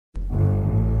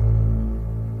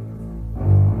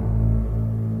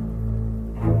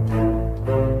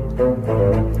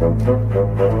All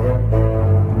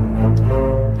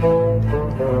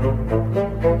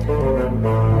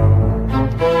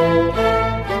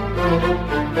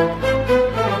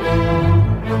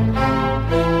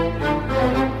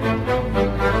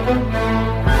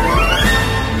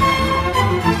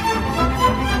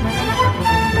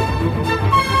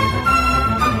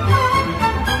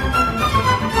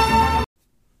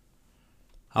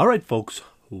right, folks,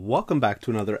 welcome back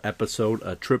to another episode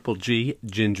of Triple G,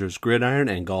 Ginger's Gridiron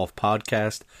and Golf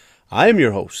Podcast. I am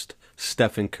your host,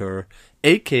 Stephen Kerr,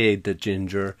 a.k.a. The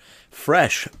Ginger,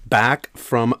 fresh back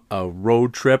from a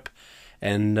road trip.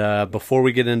 And before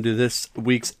we get into this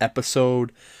week's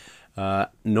episode,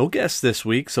 no guests this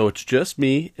week, so it's just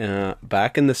me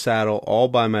back in the saddle, all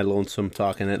by my lonesome,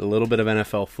 talking a little bit of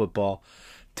NFL football,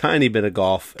 tiny bit of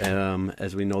golf.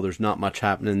 As we know, there's not much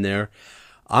happening there.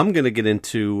 I'm going to get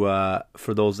into,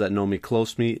 for those that know me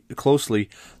closely,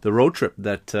 the road trip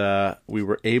that we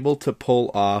were able to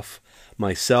pull off.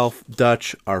 Myself,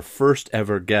 Dutch, our first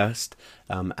ever guest,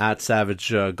 at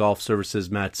Savage Golf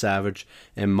Services, Matt Savage,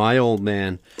 and my old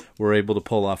man were able to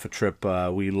pull off a trip.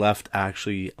 We left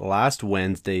actually last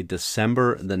Wednesday,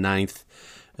 December the 9th,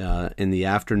 in the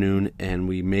afternoon, and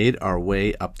we made our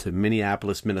way up to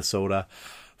Minneapolis, Minnesota,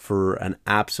 for an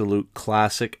absolute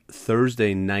classic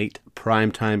Thursday night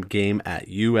primetime game at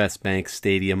US Bank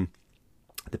Stadium.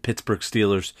 The Pittsburgh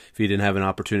Steelers, if you didn't have an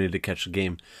opportunity to catch the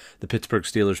game, the Pittsburgh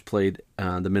Steelers played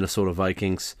the Minnesota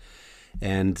Vikings,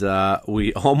 and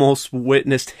we almost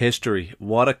witnessed history.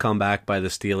 What a comeback by the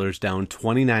Steelers, down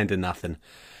 29-0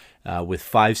 with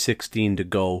 5:16 to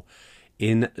go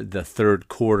in the third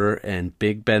quarter, and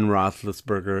Big Ben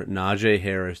Roethlisberger, Najee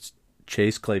Harris,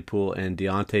 Chase Claypool, and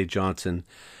Deontay Johnson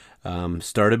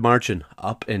started marching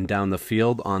up and down the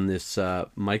field on this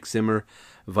Mike Zimmer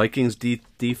Vikings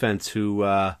defense, who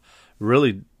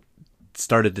really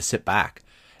started to sit back.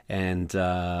 And,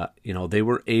 they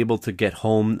were able to get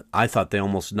home. I thought they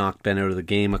almost knocked Ben out of the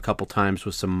game a couple times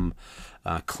with some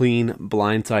clean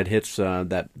blindside hits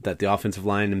that the offensive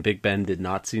line and Big Ben did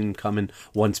not see coming.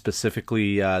 One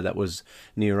specifically that was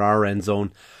near our end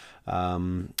zone.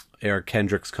 Eric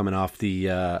Kendricks coming off the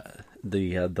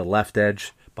left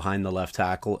edge behind the left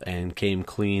tackle and came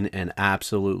clean and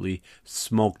absolutely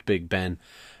smoked Big Ben.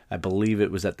 I believe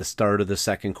it was at the start of the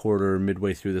second quarter,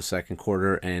 midway through the second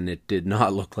quarter, and it did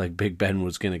not look like Big Ben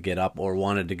was going to get up or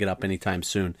wanted to get up anytime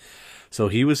soon. So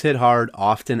he was hit hard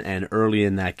often and early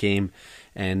in that game,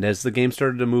 and as the game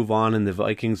started to move on and the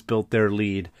Vikings built their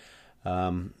lead,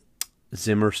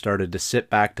 Zimmer started to sit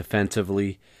back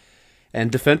defensively. And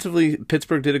defensively,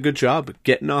 Pittsburgh did a good job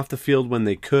getting off the field when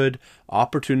they could.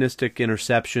 Opportunistic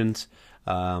interceptions,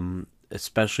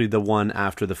 especially the one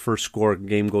after the first score.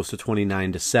 Game goes to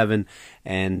 29-7,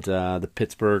 and the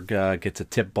Pittsburgh gets a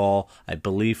tip ball, I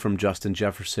believe, from Justin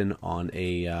Jefferson on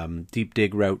a deep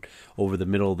dig route over the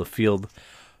middle of the field.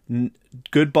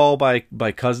 Good ball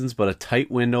by Cousins, but a tight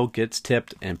window, gets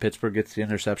tipped, and Pittsburgh gets the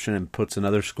interception and puts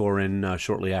another score in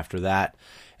shortly after that.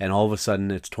 And all of a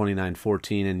sudden, it's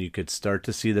 29-14, and you could start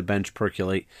to see the bench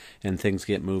percolate and things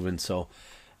get moving. So,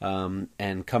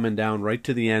 and coming down right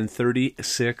to the end,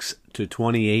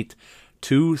 36-28,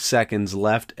 2 seconds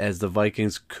left as the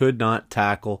Vikings could not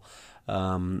tackle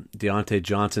Deontay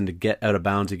Johnson to get out of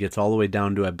bounds. He gets all the way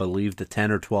down to, I believe, the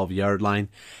 10 or 12 yard line,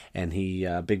 and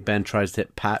Big Ben tries to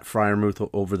hit Pat Freiermuth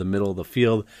over the middle of the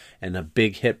field, and a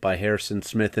big hit by Harrison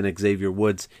Smith and Xavier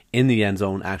Woods in the end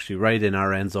zone, actually right in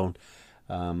our end zone.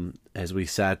 As we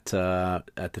sat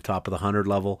at the top of the 100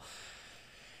 level,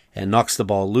 and knocks the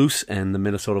ball loose, and the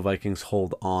Minnesota Vikings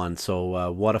hold on.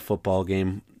 So what a football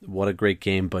game. What a great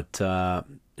game. But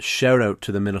shout out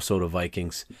to the Minnesota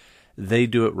Vikings. They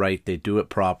do it right. They do it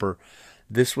proper.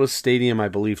 This was Stadium, I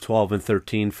believe,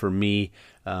 12-13 for me,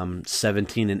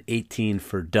 17-18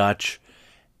 for Dutch.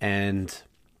 And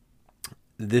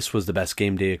this was the best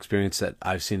game day experience that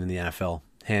I've seen in the NFL.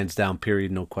 Hands down,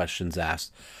 period, no questions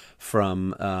asked.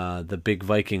 From the big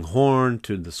Viking horn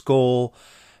to the skull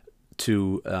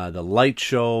to the light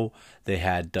show. They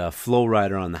had Flo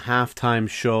Rida on the halftime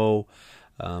show.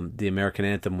 The American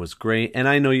anthem was great. And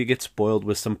I know you get spoiled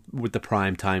with the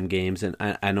primetime games, and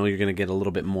I know you're going to get a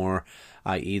little bit more,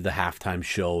 i.e. the halftime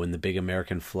show and the big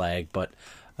American flag. But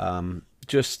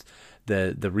just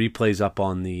the replays up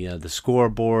on the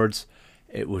scoreboards,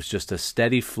 it was just a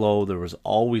steady flow. There was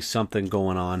always something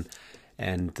going on.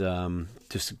 And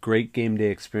just a great game day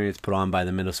experience put on by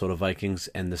the Minnesota Vikings.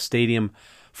 And the stadium,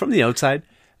 from the outside,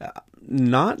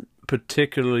 not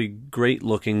particularly great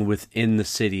looking within the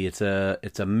city. It's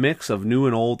a mix of new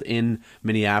and old in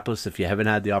Minneapolis if you haven't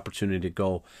had the opportunity to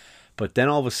go. But then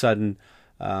all of a sudden,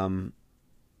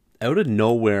 out of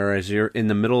nowhere, as you're in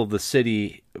the middle of the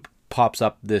city, pops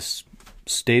up this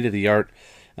state-of-the-art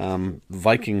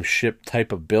Viking ship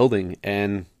type of building,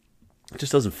 and it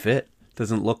just doesn't fit.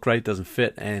 Doesn't look right, doesn't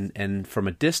fit, and from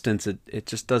a distance, it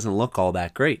just doesn't look all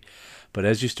that great. But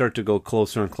as you start to go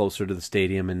closer and closer to the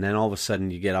stadium, and then all of a sudden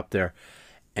you get up there,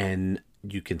 and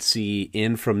you can see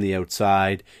in from the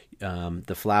outside,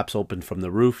 the flaps open from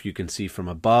the roof. You can see from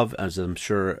above, as I'm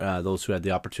sure those who had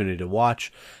the opportunity to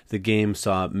watch the game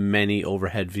saw many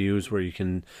overhead views where you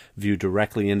can view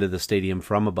directly into the stadium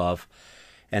from above.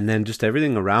 And then just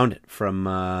everything around it, from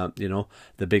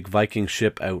the big Viking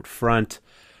ship out front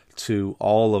to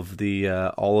all of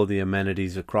the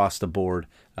amenities across the board.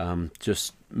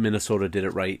 Just Minnesota did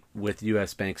it right with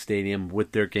US Bank Stadium,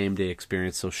 with their game day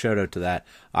experience. So shout out to that.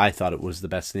 I thought it was the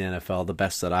best in the NFL, the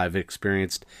best that I've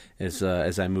experienced as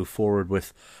I move forward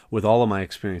with all of my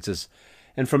experiences.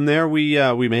 And from there, we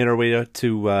made our way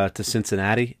to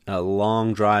Cincinnati. A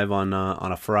long drive on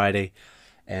a Friday,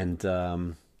 and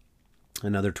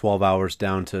another 12 hours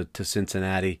down to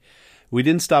Cincinnati. We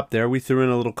didn't stop there. We threw in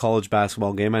a little college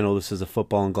basketball game. I know this is a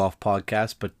football and golf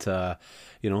podcast, but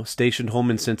stationed home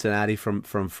in Cincinnati from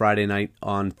Friday night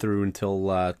on through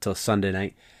until Sunday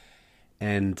night,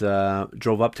 and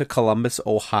drove up to Columbus,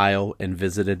 Ohio, and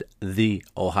visited the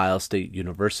Ohio State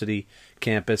University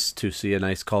campus to see a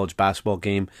nice college basketball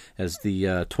game as the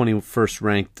 21st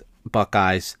ranked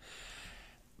Buckeyes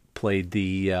played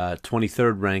the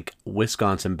 23rd ranked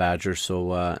Wisconsin Badgers.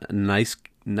 So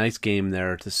nice game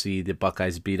there to see the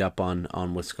Buckeyes beat up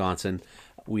on Wisconsin.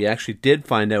 We actually did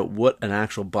find out what an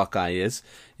actual Buckeye is.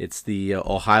 It's the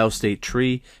Ohio State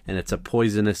tree, and it's a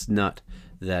poisonous nut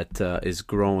that is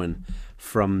growing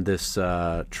from this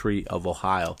tree of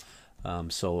Ohio.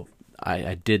 So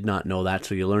I did not know that,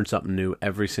 so you learn something new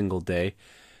every single day.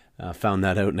 Found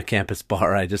that out in a campus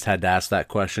bar. I just had to ask that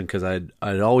question because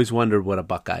I'd always wondered what a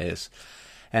Buckeye is.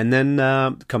 And then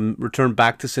return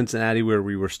back to Cincinnati, where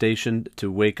we were stationed,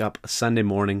 to wake up Sunday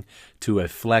morning to a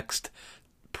flexed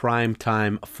prime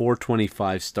time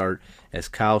 4:25 start as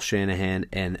Kyle Shanahan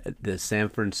and the San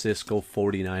Francisco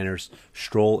 49ers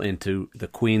stroll into the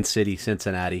Queen City,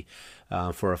 Cincinnati,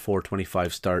 for a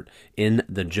 4:25 start in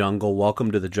the jungle.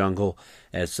 Welcome to the jungle,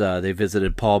 as they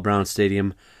visited Paul Brown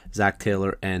Stadium, Zach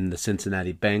Taylor, and the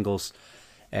Cincinnati Bengals.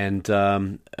 And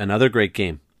another great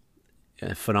game.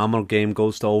 A phenomenal game,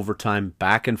 goes to overtime,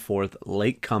 back and forth,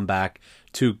 late comeback,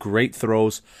 two great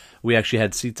throws. We actually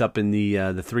had seats up in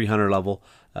the 300 level,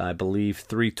 I believe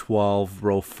 312,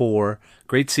 row 4.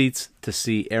 Great seats to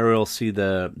see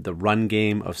the run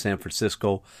game of San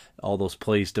Francisco, all those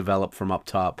plays develop from up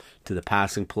top to the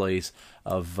passing plays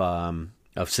of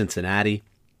Cincinnati.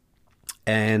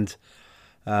 And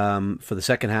for the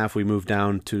second half, we moved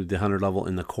down to the 100 level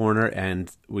in the corner,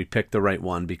 and we picked the right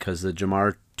one because the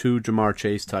two Ja'Marr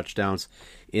Chase touchdowns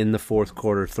in the fourth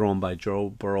quarter thrown by Joe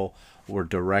Burrow were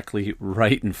directly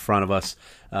right in front of us,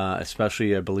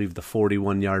 especially, I believe, the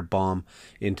 41-yard bomb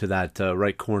into that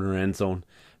right corner end zone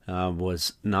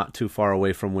was not too far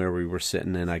away from where we were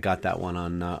sitting, and I got that one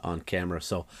on camera.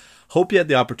 So hope you had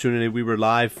the opportunity. We were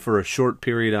live for a short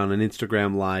period on an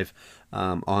Instagram Live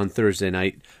on Thursday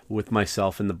night with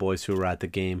myself and the boys who were at the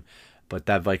game. But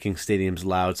that Viking Stadium's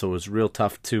loud, so it was real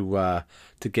tough to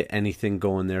get anything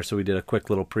going there. So we did a quick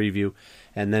little preview.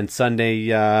 And then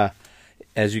Sunday,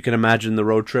 as you can imagine, the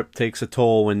road trip takes a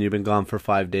toll when you've been gone for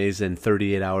 5 days and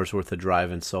 38 hours worth of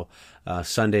driving. So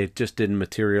Sunday just didn't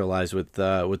materialize with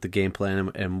the game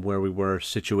plan and where we were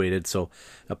situated. So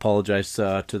apologize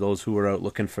to those who were out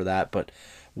looking for that. But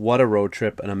what a road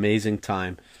trip, an amazing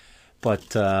time.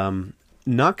 But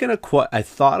not going to quite... I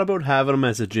thought about having them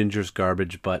as a Ginger's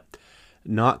Garbage, but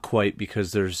not quite,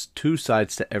 because there's two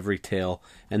sides to every tale,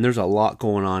 and there's a lot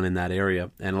going on in that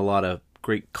area, and a lot of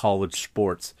great college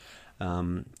sports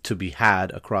to be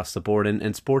had across the board,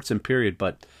 and sports in period.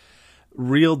 But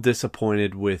real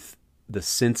disappointed with the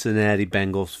Cincinnati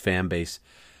Bengals fan base.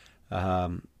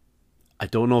 I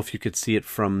don't know if you could see it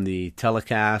from the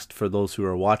telecast for those who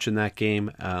are watching that game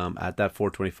at that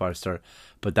 4:25 start,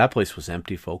 but that place was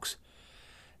empty, folks.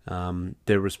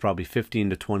 There was probably 15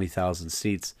 to 20,000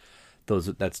 seats.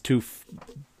 That's two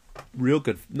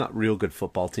not real good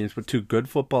football teams, but two good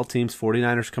football teams.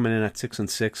 49ers coming in at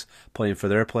 6-6, playing for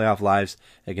their playoff lives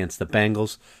against the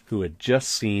Bengals, who had just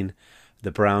seen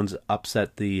the Browns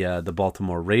upset the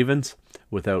Baltimore Ravens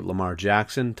without Lamar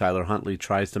Jackson. Tyler Huntley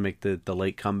tries to make the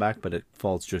late comeback, but it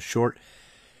falls just short.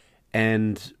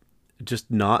 And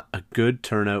just not a good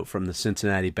turnout from the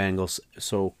Cincinnati Bengals.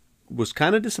 So was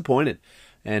kind of disappointed.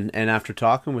 And after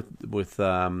talking with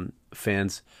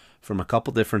fans from a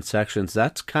couple different sections,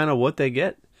 that's kind of what they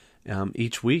get.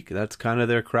 each week. That's kind of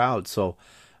their crowd. So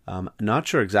not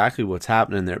sure exactly what's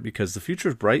happening there, because the future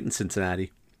is bright in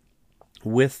Cincinnati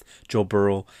with Joe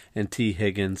Burrow and T.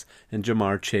 Higgins and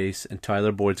Jamar Chase, and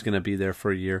Tyler Boyd's going to be there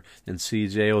for a year, and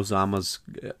C.J. Uzomah's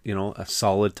a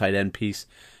solid tight end piece.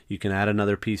 You can add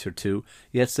another piece or two.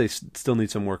 Yes, they still need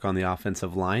some work on the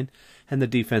offensive line, and the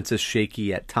defense is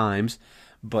shaky at times,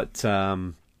 but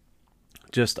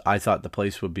I thought the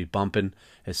place would be bumping,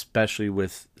 especially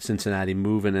with Cincinnati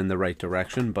moving in the right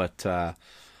direction, but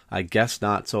I guess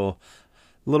not. So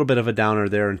a little bit of a downer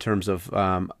there in terms of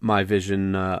my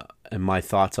vision and my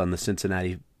thoughts on the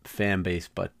Cincinnati fan base.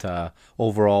 But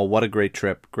overall, what a great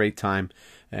trip, great time.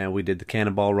 And we did the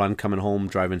Cannonball Run coming home,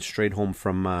 driving straight home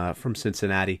from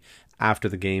Cincinnati after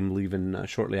the game, leaving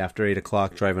shortly after 8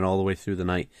 o'clock, driving all the way through the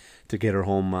night to get her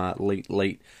home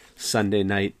late Sunday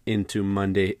night into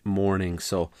Monday morning.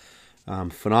 So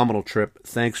phenomenal trip.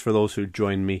 Thanks for those who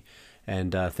joined me.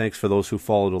 And thanks for those who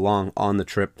followed along on the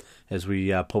trip as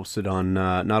we posted on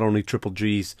not only Triple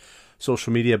G's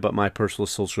social media, but my personal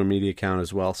social media account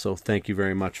as well. So thank you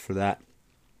very much for that.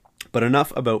 But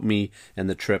enough about me and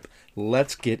the trip.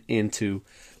 Let's get into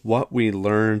what we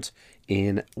learned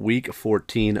in Week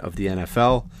 14 of the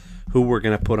NFL, who we're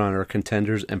going to put on our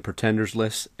contenders and pretenders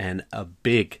lists, and a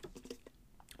big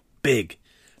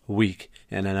week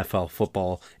in NFL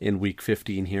football in Week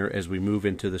 15 here as we move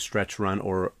into the stretch run,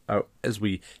 or as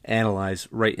we analyze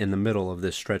right in the middle of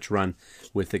this stretch run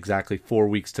with exactly 4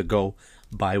 weeks to go.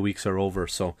 Bye weeks are over.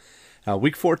 So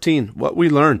Week 14, what we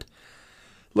learned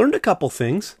a couple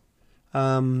things.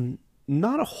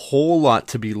 Not a whole lot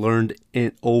to be learned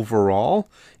in overall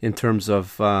in terms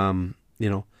of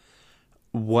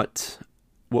what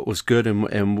was good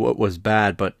and what was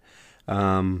bad, but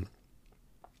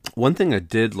one thing I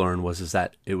did learn is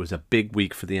that it was a big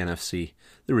week for the NFC.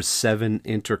 There were 7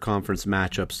 interconference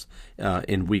matchups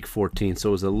in Week 14, so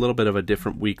it was a little bit of a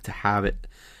different week to have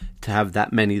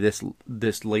that many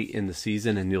this late in the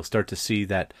season, and you'll start to see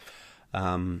that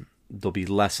there'll be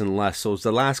less and less. So it was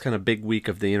the last kind of big week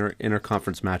of the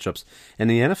interconference matchups, and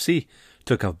the NFC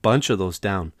took a bunch of those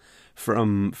down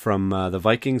from the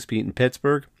Vikings beating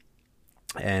Pittsburgh,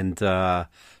 and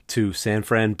to San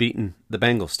Fran beating the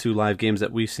Bengals, 2 live games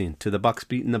that we've seen, to the Bucs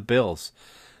beating the Bills.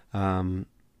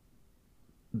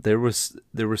 There were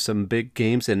some big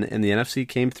games, and the NFC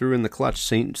came through in the clutch.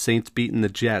 Saints beating the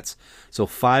Jets. So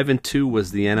 5-2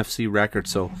 was the NFC record.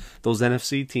 So those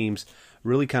NFC teams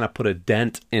really kind of put a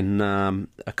dent in a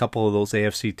couple of those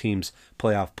AFC teams'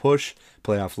 playoff push,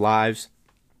 playoff lives,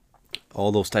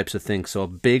 all those types of things. So a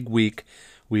big week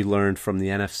we learned from the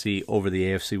NFC over the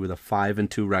AFC with a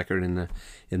 5-2 record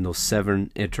in those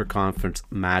 7 interconference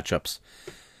matchups.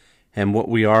 And what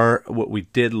we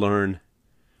did learn,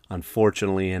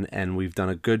 unfortunately, and we've done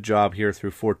a good job here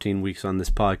through 14 weeks on this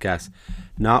podcast,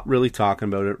 not really talking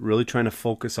about it, really trying to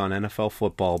focus on NFL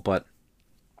football, but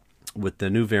with the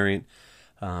new variant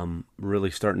really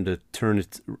starting to turn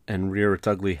it and rear its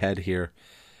ugly head here,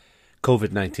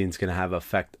 COVID-19 is going to have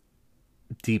effect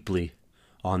deeply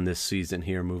on this season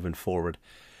here moving forward.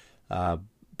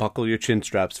 Buckle your chin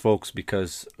straps, folks,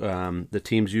 because the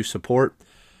teams you support,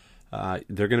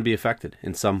 they're going to be affected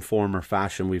in some form or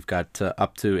fashion. We've got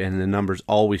up to, and the numbers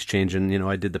always changing.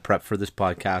 I did the prep for this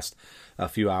podcast a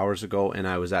few hours ago, and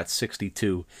I was at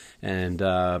 62. And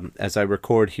as I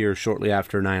record here shortly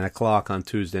after 9 o'clock on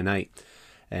Tuesday night,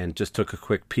 and just took a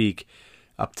quick peek,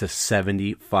 up to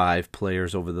 75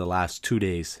 players over the last 2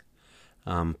 days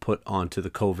put onto the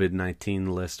COVID-19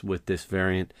 list with this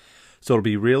variant. So it'll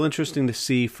be real interesting to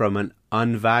see from an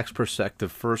unvaxxed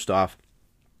perspective, first off,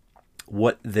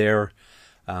 what their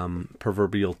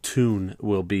proverbial tune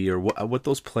will be, or what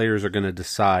those players are going to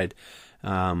decide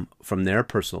from their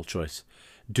personal choice.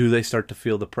 Do they start to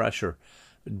feel the pressure?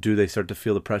 Do they start to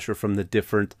feel the pressure from the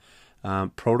different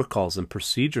protocols and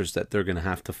procedures that they're going to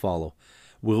have to follow?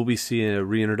 Will we see a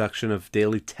reintroduction of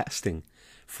daily testing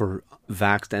for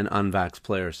vaxxed and unvaxxed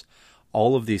players?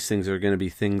 All of these things are going to be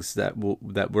things that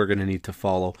we're going to need to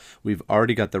follow. We've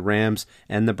already got the Rams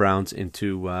and the Browns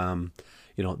into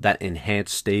that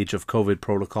enhanced stage of COVID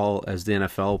protocol, as the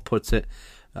NFL puts it.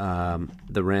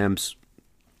 The Rams,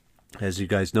 as you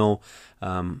guys know,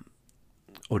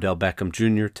 Odell Beckham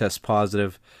Jr. tests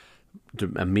positive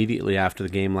immediately after the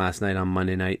game last night on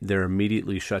Monday night. They're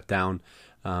immediately shut down,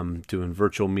 doing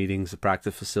virtual meetings. The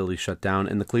practice facility shut down.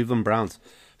 And the Cleveland Browns,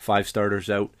 5 starters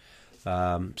out.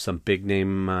 Some big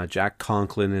name, Jack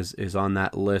Conklin is on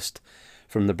that list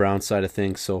from the Browns side of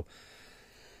things. So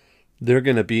they're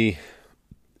going to be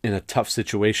in a tough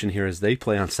situation here as they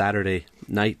play on Saturday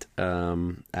night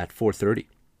at 4:30.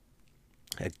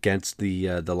 against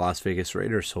the Las Vegas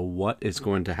Raiders. So what is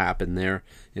going to happen there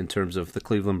in terms of the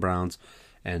Cleveland Browns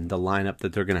and the lineup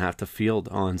that they're going to have to field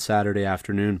on Saturday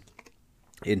afternoon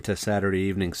into Saturday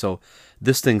evening? So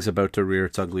this thing's about to rear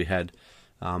its ugly head.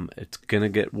 It's going to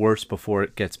get worse before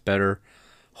it gets better.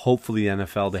 Hopefully the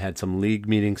NFL, they had some league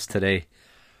meetings today,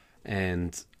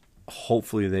 and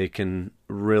hopefully they can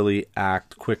really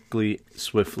act quickly,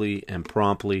 swiftly, and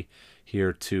promptly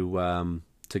here to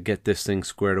get this thing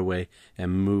squared away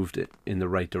and moved it in the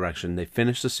right direction. They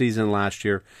finished the season last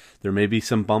year. There may be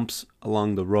some bumps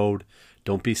along the road.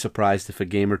 Don't be surprised if a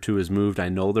game or two is moved. I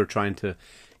know they're trying to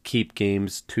keep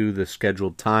games to the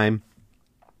scheduled time,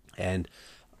 and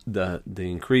the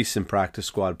increase in practice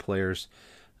squad players,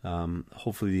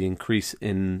 hopefully the increase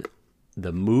in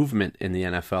the movement in the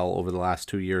NFL over the last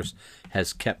 2 years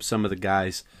has kept some of the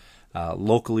guys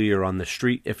locally or on the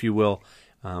street, if you will,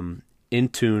 in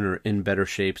tune or in better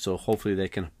shape. So hopefully they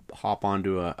can hop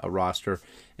onto a roster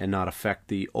and not affect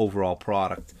the overall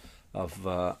product of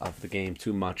the game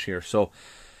too much here. So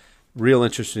real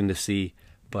interesting to see,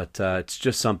 but it's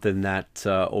just something that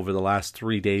over the last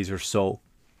 3 days or so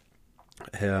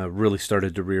really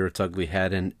started to rear its ugly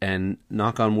head, and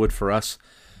knock on wood for us,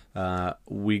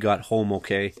 we got home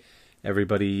okay.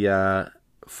 Everybody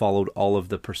followed all of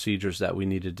the procedures that we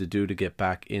needed to do to get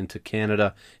back into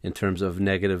Canada in terms of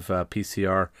negative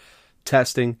PCR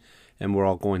testing, and we're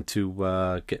all going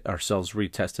to get ourselves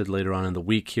retested later on in the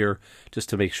week here, just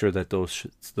to make sure that those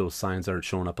signs aren't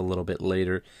showing up a little bit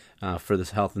later, for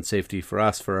this health and safety for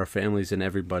us, for our families, and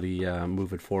everybody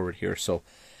moving forward here. So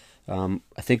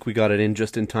I think we got it in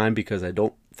just in time, because I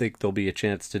don't think there'll be a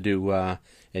chance to do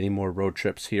any more road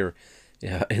trips here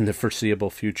in the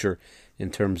foreseeable future in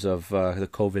terms of the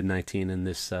COVID-19 and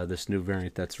this new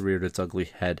variant that's reared its ugly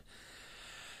head.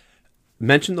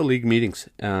 Mention the league meetings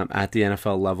at the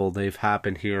NFL level. They've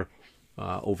happened here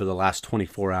over the last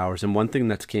 24 hours. And one thing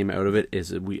that's came out of it is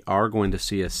that we are going to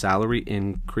see a salary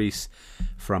increase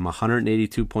from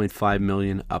 $182.5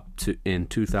 million up to in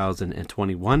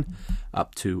 2021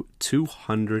 up to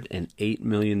 $208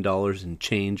 million in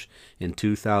change in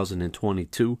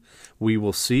 2022. We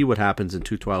will see what happens in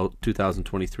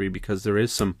 2023, because there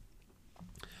is some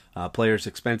players'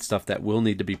 expense stuff that will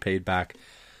need to be paid back.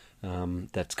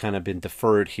 That's kind of been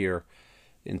deferred here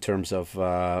in terms of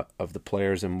the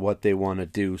players and what they want to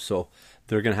do. So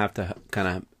they're going to have to kind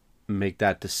of make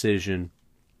that decision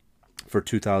for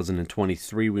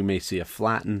 2023. We may see a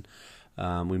flatten.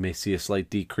 We may see a slight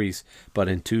decrease. But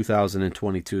in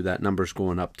 2022, that number's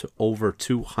going up to over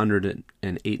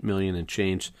 $208 million and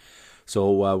change.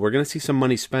 So we're going to see some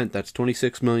money spent. That's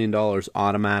 $26 million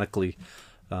automatically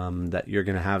that you're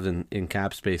going to have in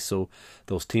cap space. So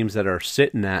those teams that are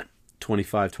sitting at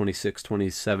 25, 26,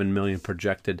 27 million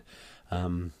projected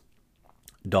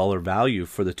dollar value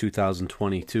for the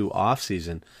 2022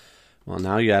 offseason. Well,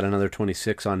 now you add another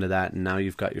 26 onto that, and now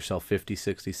you've got yourself 50,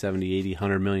 60, 70, 80,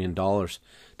 $100 million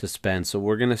to spend. So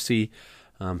we're going to see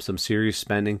some serious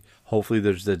spending. Hopefully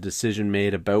there's a decision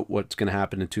made about what's going to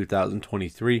happen in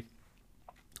 2023.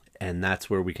 And that's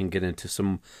where we can get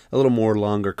into a little more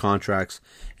longer contracts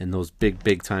and those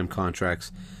big time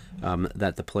contracts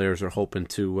that the players are hoping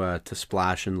to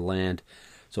splash and land.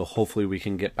 So hopefully we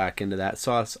can get back into that.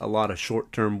 Saw a lot of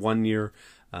short-term 1 year,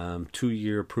 2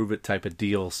 year prove it type of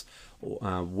deals,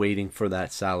 waiting for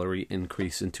that salary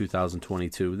increase in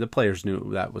 2022. The players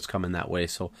knew that was coming that way,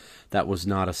 so that was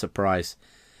not a surprise.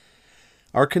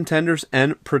 Our contenders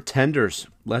and pretenders.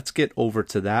 Let's get over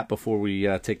to that before we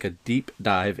take a deep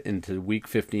dive into Week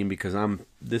 15, because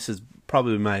this is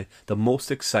probably the most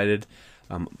excited,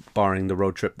 barring the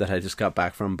road trip that I just got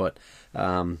back from, but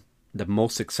the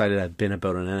most excited I've been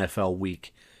about an NFL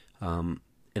week in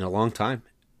a long time.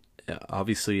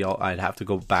 Obviously, I'd have to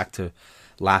go back to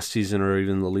last season or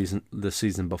even the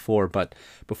season before, but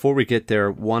before we get there,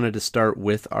 wanted to start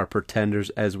with our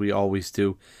pretenders as we always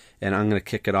do, and I'm going to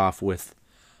kick it off with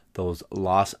those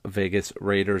Las Vegas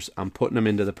Raiders. I'm putting them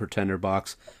into the pretender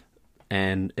box,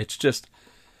 and it's just,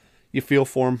 you feel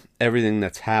for them. Everything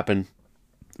that's happened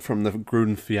from the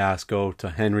Gruden fiasco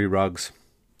to Henry Ruggs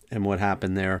and what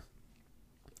happened there.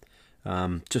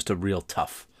 Just a real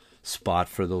tough spot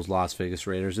for those Las Vegas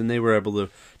Raiders, and they were able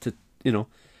to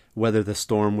weather the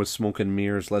storm with smoke and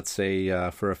mirrors, let's say,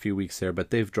 for a few weeks there, but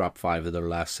they've dropped 5 of their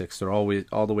last 6. They're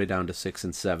all the way down to 6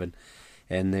 and 7.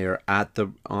 And they're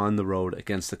on the road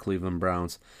against the Cleveland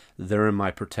Browns. They're in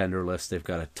my pretender list. They've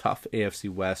got a tough AFC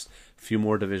West, a few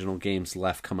more divisional games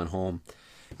left coming home.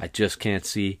 I just can't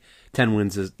see 10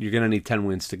 wins. You're going to need 10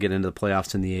 wins to get into the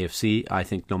playoffs in the AFC, I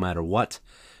think, no matter what.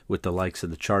 With the likes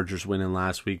of the Chargers winning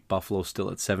last week, Buffalo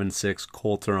still at 7-6,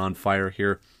 Colts are on fire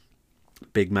here.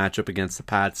 Big matchup against the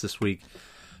Pats this week.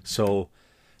 So,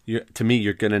 to me,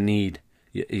 you're going to need...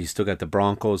 You still got the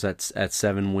Broncos at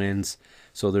 7 wins.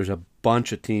 So there's a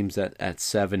bunch of teams at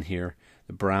 7 here.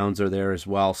 The Browns are there as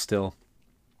well still.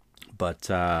 But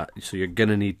so you're going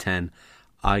to need 10.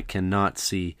 I cannot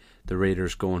see the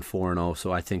Raiders going 4-0.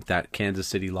 So I think that Kansas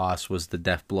City loss was the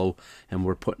death blow, and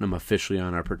we're putting them officially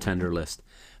on our pretender list.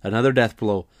 Another death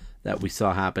blow that we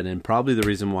saw happen, and probably the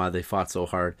reason why they fought so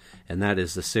hard, and that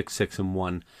is the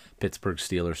 6-1 Pittsburgh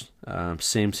Steelers.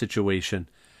 Same situation.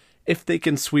 If they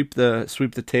can sweep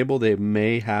the table, they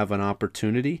may have an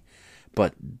opportunity,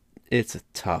 but it's a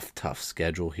tough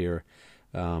schedule here.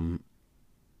 And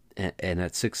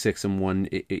at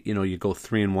 6-1, you go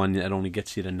 3-1, that only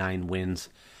gets you to 9 wins.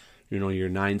 You're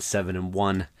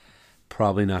 9-7-1,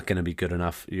 probably not going to be good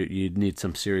enough. You'd need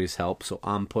some serious help. So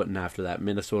I'm putting after that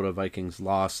Minnesota Vikings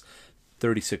loss,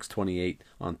 36-28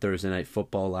 on Thursday Night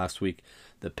Football last week.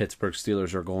 The Pittsburgh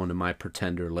Steelers are going to my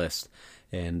pretender list.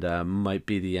 And might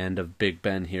be the end of Big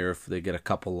Ben here if they get a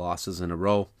couple losses in a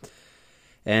row.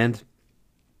 And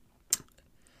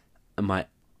my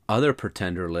other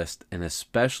pretender list, and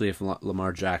especially if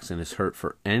Lamar Jackson is hurt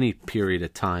for any period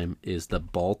of time, is the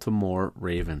Baltimore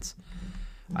Ravens.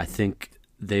 I think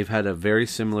they've had a very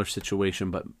similar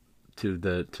situation, but to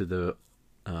the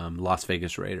Las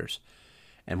Vegas Raiders.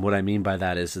 And what I mean by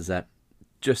that is that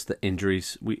just the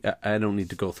injuries. I don't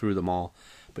need to go through them all.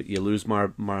 But you lose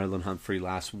Marlon Humphrey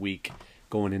last week,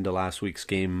 going into last week's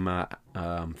game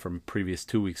from previous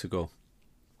 2 weeks ago.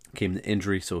 Came the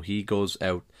injury, so he goes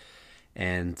out.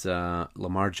 And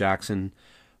Lamar Jackson,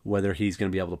 whether he's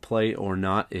going to be able to play or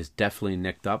not, is definitely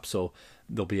nicked up. So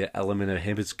there'll be an element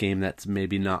of his game that's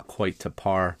maybe not quite to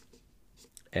par.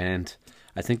 And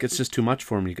I think it's just too much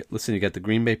for him. You got the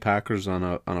Green Bay Packers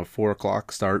on a 4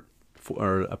 o'clock start,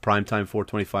 or a primetime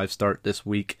 4:25 start this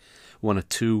week. 1 of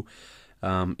 2.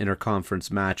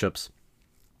 Interconference matchups.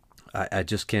 I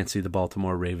just can't see the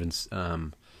Baltimore Ravens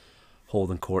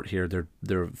holding court here.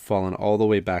 They're falling all the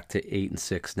way back to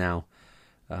 8-6 now,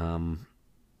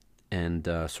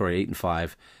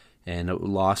 8-5, and a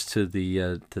loss to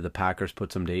the Packers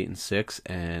puts them to 8-6,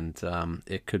 and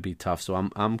it could be tough. So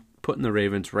I'm putting the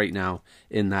Ravens right now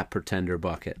in that pretender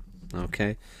bucket.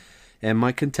 Okay, and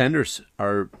my contenders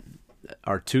are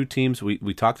 2 teams.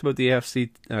 We talked about the AFC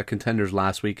contenders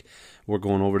last week. We're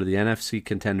going over to the NFC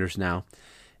contenders now.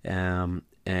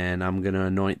 And I'm going to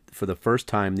anoint for the first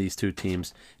time these 2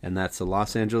 teams, and that's the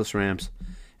Los Angeles Rams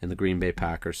and the Green Bay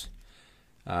Packers.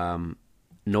 No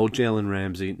Jalen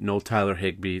Ramsey, no Tyler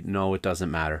Higbee. No, it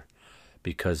doesn't matter,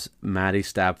 because Matty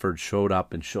Stafford showed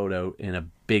up and showed out in a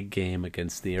big game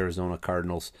against the Arizona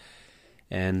Cardinals.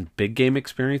 And big game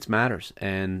experience matters.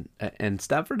 And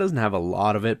Stafford doesn't have a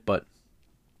lot of it, but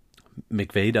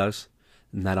McVay does,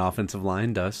 and that offensive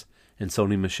line does, and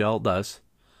Sony Michel does,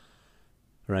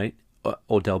 right?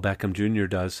 Odell Beckham Jr.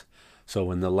 does. So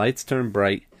when the lights turn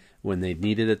bright, when they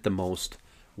needed it the most,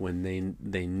 when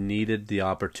they needed the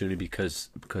opportunity, because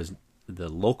the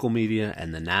local media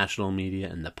and the national media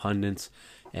and the pundits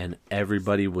and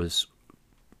everybody was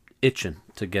itching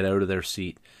to get out of their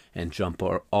seat and jump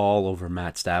all over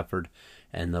Matt Stafford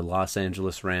and the Los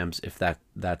Angeles Rams if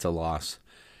that's a loss.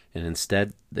 And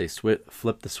instead, they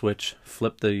flip the switch,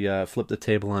 flip the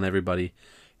table on everybody,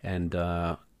 and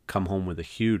come home with a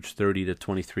huge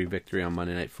 30-23 victory on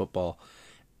Monday Night Football.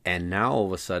 And now all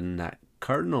of a sudden, that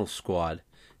Cardinals squad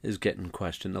is getting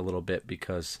questioned a little bit,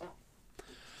 because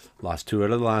lost 2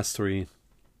 out of the last 3.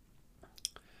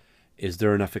 Is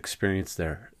there enough experience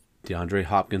there? DeAndre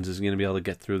Hopkins is going to be able to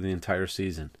get through the entire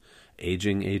season.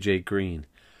 Aging AJ Green,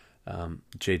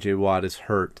 JJ Watt is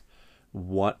hurt.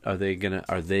 What are they gonna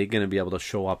be able to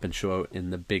show up and show out in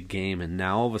the big game? And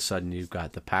now all of a sudden you've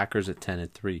got the Packers at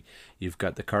 10-3, you've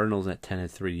got the Cardinals at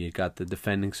 10-3, you got the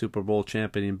defending Super Bowl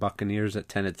champion Buccaneers at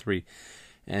 10-3,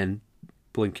 and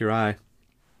blink your eye,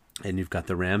 and you've got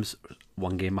the Rams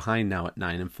 1 game behind now at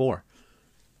 9-4.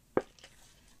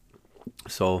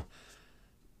 So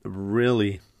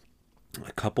really,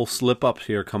 a couple slip-ups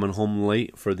here coming home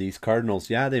late for these Cardinals.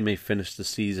 Yeah, they may finish the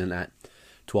season at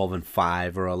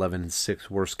 12-5 or 11-6,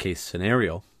 worst case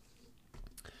scenario.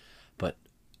 But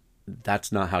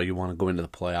that's not how you want to go into the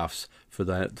playoffs for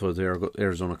the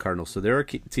Arizona Cardinals. So they're a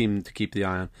team to keep the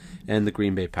eye on, and the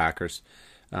Green Bay Packers.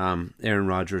 Aaron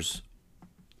Rodgers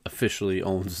officially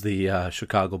owns the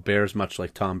Chicago Bears, much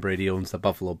like Tom Brady owns the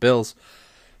Buffalo Bills,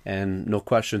 and no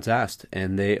questions asked.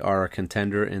 And they are a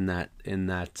contender in that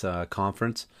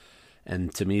conference.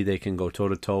 And to me, they can go toe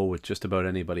to toe with just about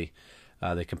anybody.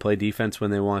 They can play defense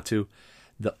when they want to.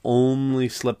 The only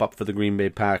slip up for the Green Bay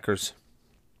Packers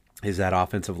is that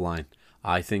offensive line.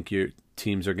 I think your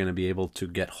teams are going to be able to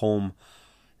get home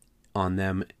on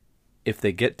them if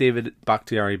they get David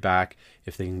Bakhtiari back,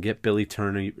 if they can get Billy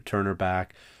Turner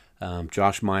back,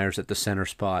 Josh Myers at the center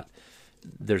spot.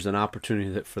 There's an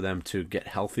opportunity for them to get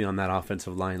healthy on that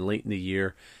offensive line late in the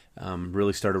year,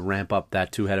 really start to ramp up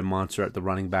that two-headed monster at the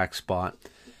running back spot.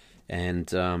 And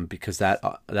because that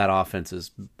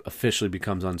offense officially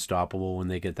becomes unstoppable when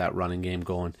they get that running game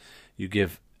going. You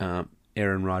give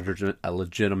Aaron Rodgers a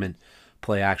legitimate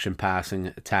play-action passing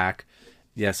attack.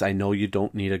 Yes, I know you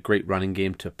don't need a great running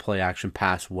game to play-action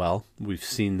pass well. We've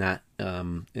seen that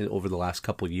over the last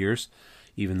couple of years.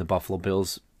 Even the Buffalo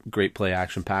Bills, great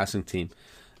play-action passing team,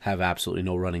 have absolutely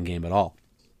no running game at all.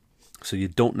 So you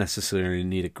don't necessarily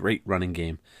need a great running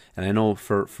game. And I know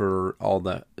for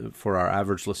our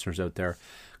average listeners out there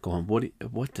going,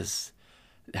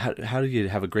 how do you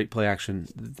have a great play action?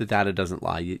 The data doesn't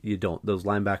lie. You don't. Those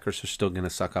linebackers are still going to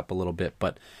suck up a little bit,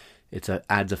 but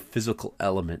adds a physical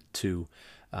element to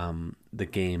the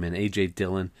game. And A.J.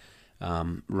 Dillon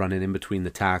running in between the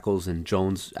tackles and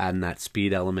Jones adding that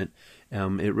speed element,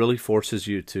 it really forces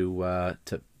you to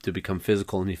become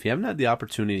physical. And if you haven't had the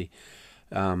opportunity,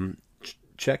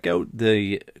 check out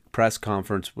the press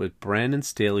conference with Brandon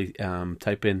Staley.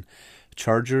 Type in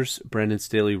Chargers Brandon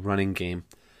Staley running game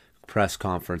press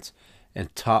conference and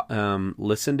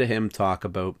listen to him talk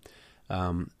about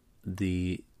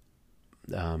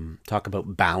talk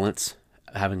about balance,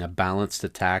 having a balanced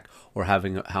attack, or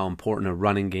having how important a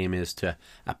running game is to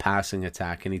a passing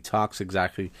attack. And he talks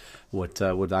exactly what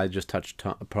I just touched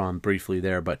upon briefly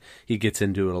there, but he gets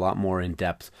into it a lot more in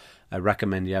depth. I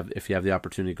recommend if you have the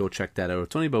opportunity, go check that out.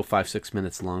 It's only about 5-6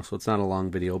 minutes long, so it's not a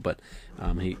long video, but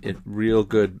real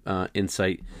good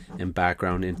insight and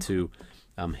background into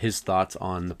his thoughts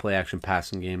on the play-action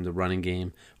passing game, the running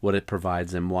game, what it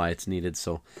provides, and why it's needed.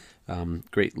 So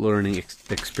great learning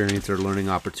experience or learning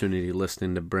opportunity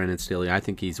listening to Brandon Staley. I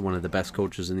think he's one of the best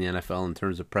coaches in the NFL in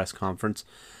terms of press conference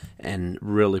and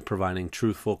really providing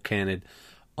truthful, candid,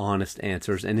 honest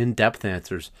answers and in-depth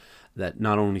answers that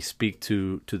not only speak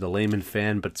to the layman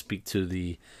fan, but speak to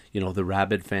the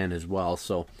rabid fan as well.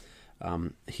 So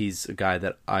he's a guy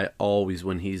that I always,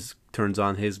 when he's turns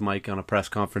on his mic on a press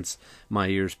conference, my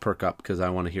ears perk up because I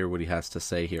want to hear what he has to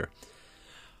say here.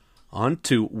 On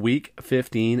to Week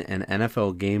 15 and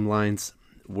NFL game lines.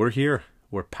 We're here.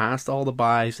 We're past all the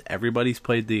buys. Everybody's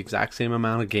played the exact same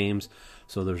amount of games,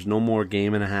 so there's no more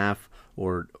game and a half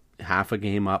or half a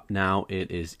game up now.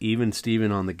 It is even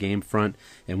Steven on the game front,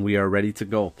 and we are ready to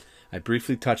go. I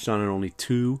briefly touched on it, only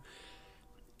two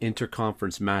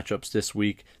interconference matchups this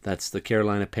week. That's the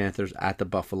Carolina Panthers at the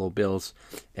Buffalo Bills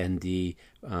and the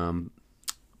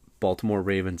Baltimore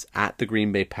Ravens at the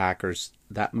Green Bay Packers.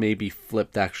 That may be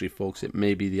flipped, actually, folks. It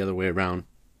may be the other way around.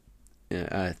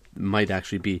 It might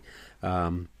actually be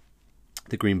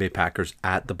the Green Bay Packers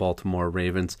at the Baltimore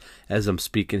Ravens. As I'm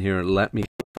speaking here, let me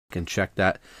can check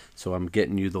that, so I'm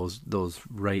getting you those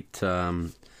right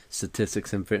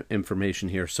statistics and information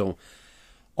here. So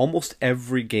almost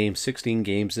every game, 16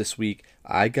 games this week,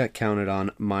 I got counted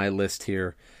on my list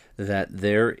here that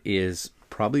there is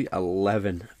probably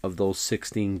 11 of those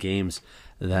 16 games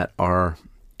that are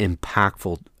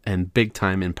impactful and big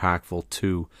time impactful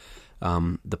to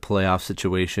the playoff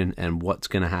situation and what's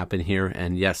going to happen here.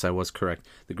 And yes, I was correct.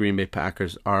 The Green Bay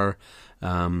Packers are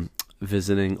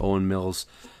visiting Owen Mills,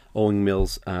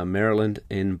 Maryland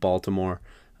in Baltimore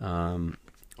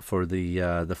for the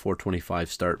 4:25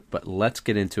 start. But let's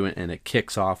get into it, and it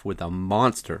kicks off with a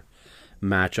monster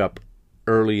matchup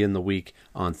early in the week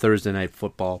on Thursday Night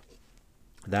Football.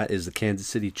 That is the Kansas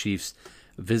City Chiefs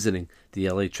visiting the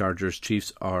LA Chargers.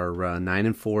 Chiefs are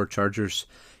 9-4. Chargers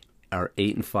are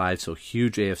 8-5. So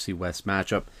huge AFC West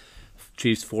matchup.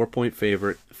 Chiefs 4-point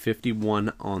favorite,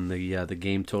 51 on the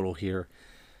game total here.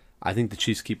 I think the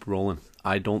Chiefs keep rolling.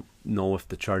 I don't know if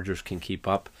the Chargers can keep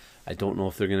up. I don't know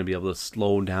if they're going to be able to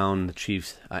slow down the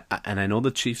Chiefs. And I know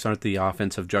the Chiefs aren't the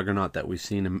offensive juggernaut that we've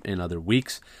seen in other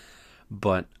weeks,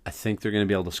 but I think they're going to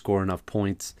be able to score enough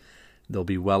points. They'll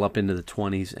be well up into the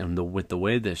 20s, and with the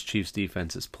way this Chiefs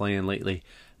defense is playing lately,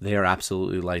 they are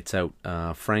absolutely lights out.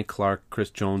 Frank Clark, Chris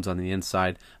Jones on the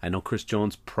inside. I know Chris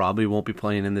Jones probably won't be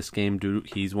playing in this game.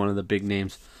 He's one of the big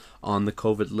names on the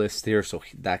COVID list here, so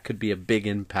that could be a big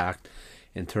impact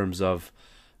in terms of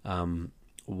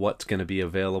what's going to be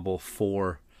available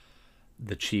for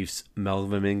the Chiefs.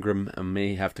 Melvin Ingram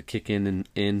may have to kick in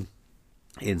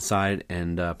inside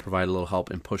and provide a little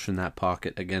help in pushing that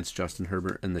pocket against Justin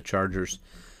Herbert and the Chargers.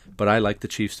 But I like the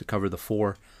Chiefs to cover the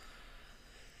 4.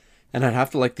 And I'd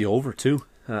have to like the over too.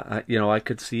 I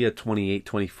could see a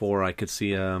 28-24. I could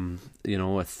see a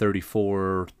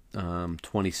 34-30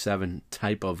 27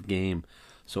 type of game.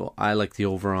 So I like the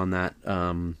over on that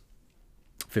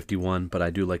 51, but I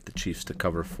do like the Chiefs to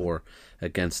cover 4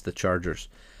 against the Chargers.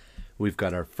 We've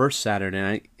got our first Saturday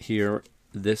night here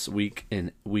this week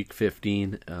in Week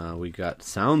 15.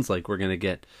 Sounds like we're going to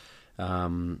get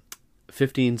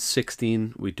 15,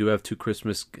 16. We do have 2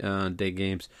 Christmas Day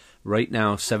games. Right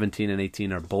now, 17 and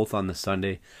 18 are both on the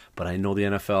Sunday, but I know the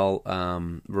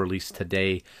NFL released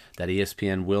today that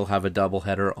ESPN will have a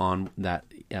doubleheader on that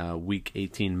Week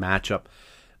 18 matchup.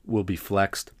 Will be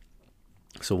flexed.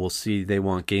 So we'll see. They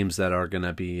want games that are going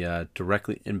to be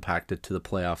directly impacted to the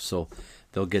playoffs. So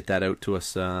they'll get that out to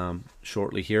us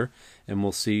shortly here, and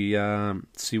we'll see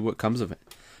what comes of it.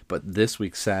 But this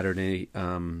week's Saturday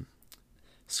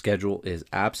schedule is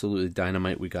absolutely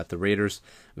dynamite. We got the Raiders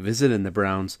visiting the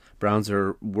Browns. Browns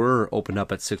were opened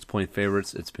up at 6-point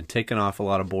favorites. It's been taken off a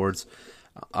lot of boards.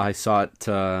 I saw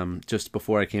it just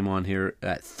before I came on here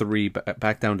at 3,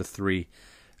 back down to 3.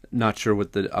 Not sure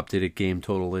what the updated game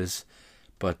total is,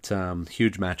 but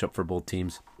huge matchup for both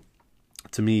teams.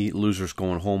 To me, losers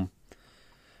going home.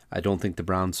 I don't think the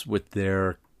Browns, with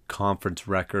their conference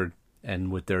record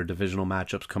and with their divisional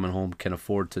matchups coming home, can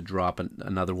afford to drop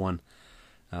another one.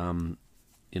 The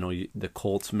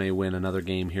Colts may win another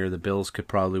game here. The Bills could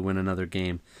probably win another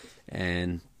game,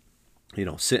 and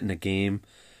sit in a game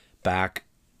back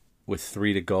with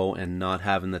 3 to go and not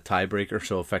having the tiebreaker.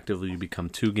 So effectively, you become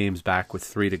 2 games back with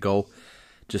 3 to go.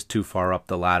 Just too far up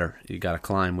the ladder. You got to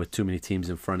climb with too many teams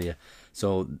in front of you.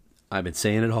 So I've been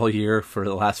saying it all year for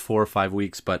the last 4 or 5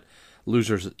 weeks, but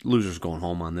losers going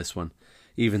home on this one.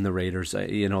 Even the Raiders,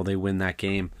 they win that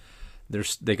game.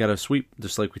 They got to sweep,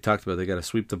 just like we talked about. They got to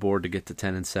sweep the board to get to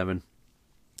 10-7.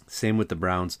 Same with the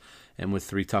Browns, and with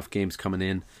 3 tough games coming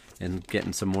in and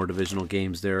getting some more divisional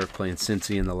games there, playing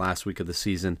Cincy in the last week of the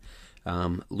season.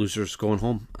 Losers going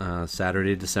home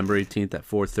Saturday, December 18th at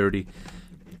 4:30.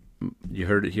 You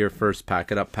heard it here first.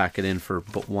 Pack it up, pack it in for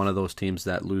one of those teams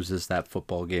that loses that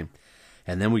football game.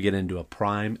 And then we get into a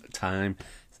prime time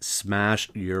smash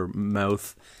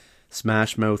mouth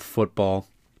football,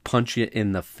 punch you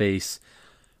in the face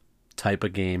type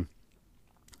of game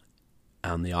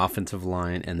on the offensive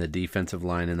line and the defensive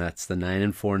line, and that's the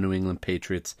 9-4 New England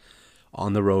Patriots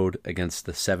on the road against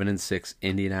the 7-6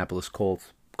 Indianapolis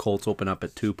Colts. Colts open up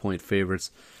at 2-point favorites.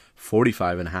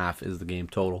 45.5 is the game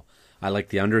total. I like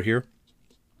the under here,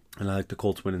 and I like the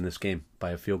Colts winning this game by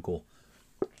a field goal.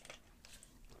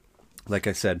 Like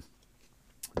I said,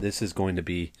 this is going to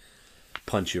be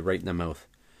punch you right in the mouth.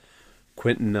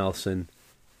 Quentin Nelson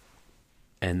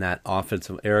and that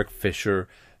offensive Eric Fisher,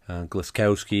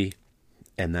 Glasowski,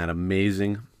 and that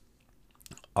amazing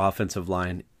offensive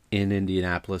line in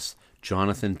Indianapolis.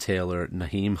 Jonathan Taylor,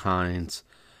 Naheem Hines,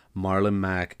 Marlon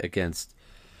Mack against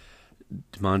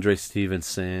DeMondre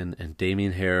Stevenson and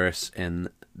Damian Harris and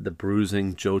the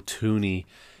bruising Joe Thuney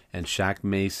and Shaq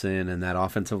Mason and that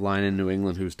offensive line in New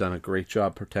England, who's done a great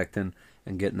job protecting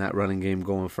and getting that running game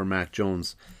going for Mac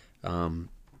Jones. Going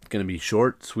to be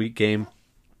short, sweet game,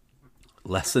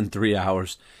 less than 3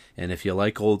 hours. And if you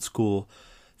like old school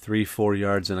 3-4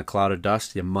 yards in a cloud of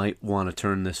dust, you might want to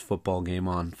turn this football game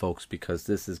on, folks, because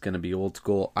this is going to be old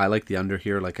school. I like the under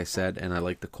here, like I said, and I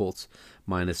like the Colts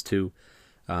 -2.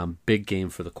 Big game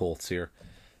for the Colts here.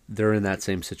 They're in that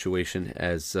same situation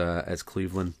as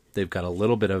Cleveland. They've got a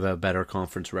little bit of a better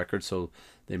conference record, so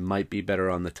they might be better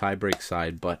on the tiebreak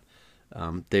side, but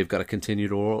they've got to continue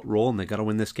to roll, and they got to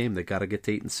win this game. They got to get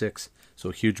to 8-6, so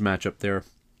a huge matchup there.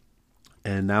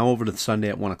 And now over to the Sunday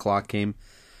at 1 o'clock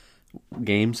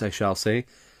games, I shall say.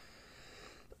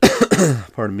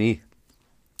 Pardon me.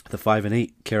 The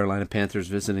 5-8 Carolina Panthers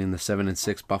visiting the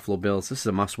 7-6 Buffalo Bills. This is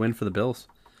a must-win for the Bills.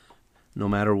 No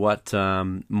matter what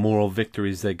moral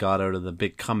victories they got out of the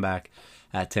big comeback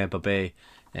at Tampa Bay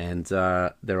and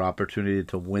their opportunity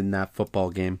to win that football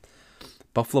game.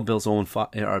 Buffalo Bills are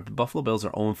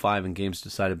 0-5 in games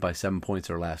decided by 7 points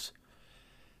or less.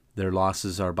 Their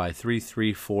losses are by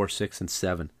 3, 4, 6, and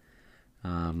 7.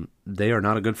 They are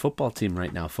not a good football team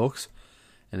right now, folks.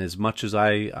 And as much as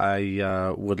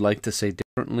I would like to say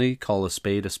differently, call a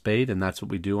spade, and that's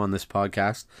what we do on this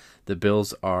podcast, the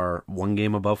Bills are 1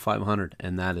 game above 500,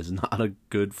 and that is not a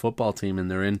good football team, and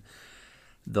they're in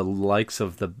the likes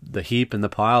of the heap and the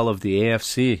pile of the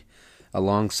AFC,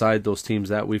 alongside those teams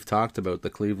that we've talked about, the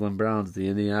Cleveland Browns, the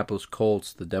Indianapolis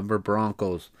Colts, the Denver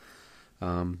Broncos,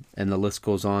 and the list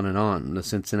goes on and on, the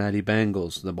Cincinnati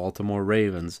Bengals, the Baltimore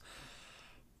Ravens.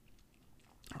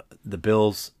 The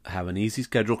Bills have an easy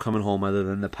schedule coming home other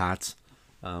than the Pats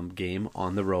game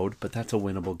on the road, but that's a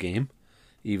winnable game,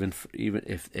 even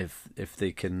if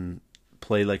they can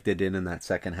play like they did in that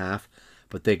second half.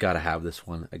 but they got to have this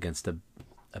one against a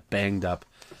banged up,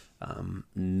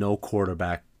 no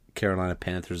quarterback Carolina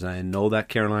Panthers. And I know that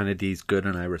Carolina D is good,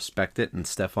 and I respect it. And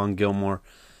Stephon Gilmore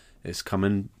is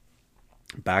coming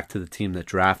back to the team that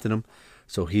drafted him,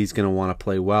 so he's going to want to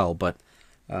play well. But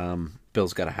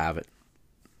Bill's got to have it.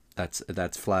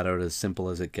 That's flat out as simple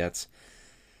as it gets.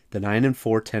 The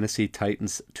 9-4 Tennessee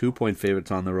Titans, 2-point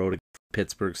favorites on the road against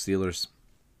Pittsburgh Steelers.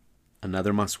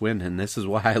 Another must win, and this is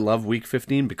why I love Week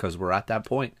 15, because we're at that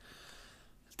point.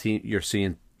 You're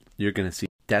going to see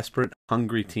desperate,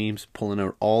 hungry teams pulling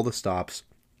out all the stops,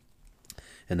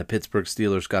 and the Pittsburgh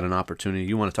Steelers got an opportunity.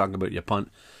 You want to talk about your punt,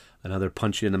 another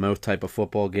punch you in the mouth type of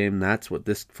football game. That's what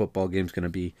this football game's going to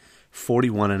be.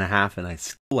 41.5, and I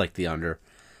still like the under.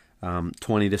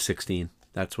 20-16.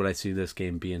 That's what I see this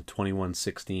game being.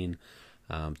 21-16,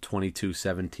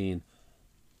 22-17.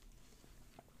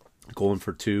 Going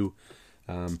for two,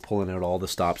 pulling out all the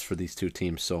stops for these two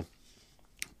teams. So,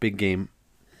 big game.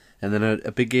 And then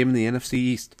a big game in the NFC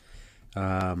East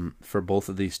for both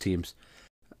of these teams.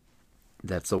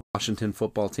 That's the Washington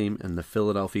football team and the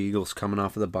Philadelphia Eagles coming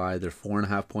off of the bye. They're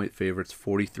 4.5-point favorites,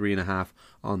 43.5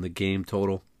 on the game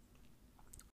total.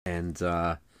 And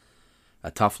a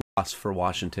tough loss for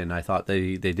Washington. I thought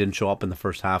they didn't show up in the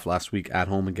first half last week at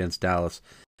home against Dallas.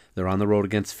 They're on the road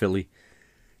against Philly.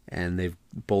 And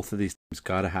both of these teams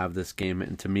got to have this game.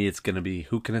 And to me, it's going to be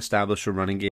who can establish a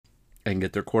running game and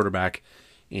get their quarterback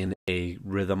in a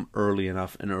rhythm early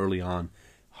enough and early on.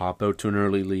 Hop out to an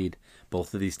early lead.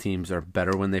 Both of these teams are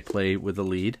better when they play with a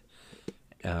lead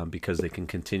because they can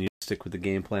continue to stick with the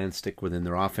game plan, stick within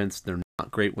their offense. They're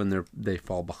not great when they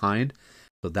fall behind.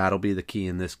 So that'll be the key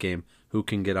in this game. Who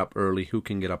can get up early, who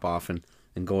can get up often,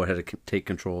 and go ahead and take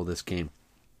control of this game.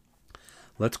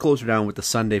 Let's close her down with the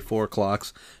Sunday 4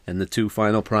 o'clocks and the two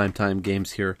final primetime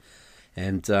games here.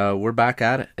 And we're back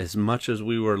at it. As much as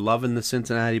we were loving the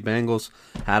Cincinnati Bengals,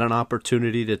 had an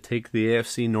opportunity to take the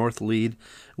AFC North lead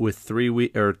with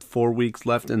 4 weeks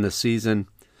left in the season,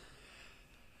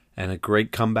 and a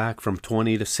great comeback from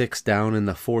 20-6 down in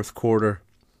the fourth quarter.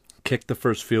 Kicked the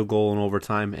first field goal in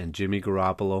overtime, and Jimmy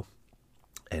Garoppolo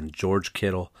and George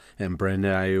Kittle and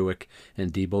Brandon Ayuk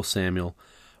and Deebo Samuel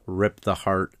ripped the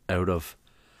heart out of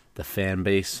the fan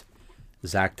base,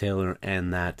 Zach Taylor,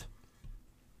 and that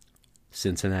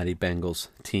Cincinnati Bengals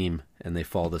team, and they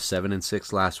fall to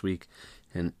 7-6 last week,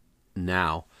 and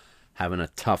now having a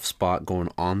tough spot going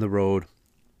on the road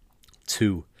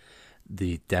to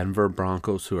the Denver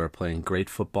Broncos, who are playing great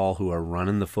football, who are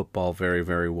running the football very,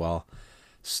 very well,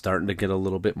 starting to get a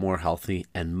little bit more healthy,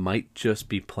 and might just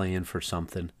be playing for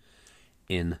something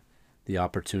in the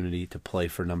opportunity to play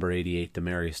for number 88,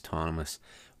 Demaryius Thomas.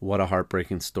 What a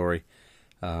heartbreaking story.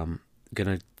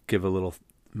 Gonna give a little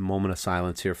moment of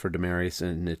silence here for Demaryius,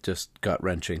 and it just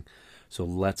gut-wrenching. So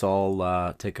let's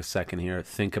all take a second here,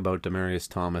 think about Demaryius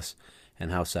Thomas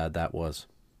and how sad that was.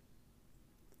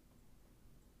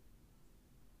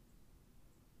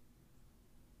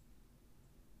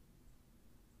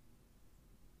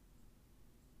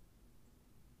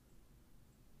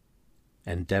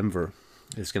 And Denver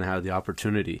is going to have the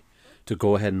opportunity to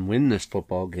go ahead and win this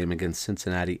football game against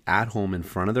Cincinnati at home in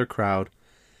front of their crowd,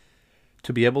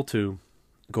 to be able to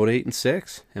go to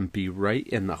 8-6 and be right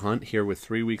in the hunt here with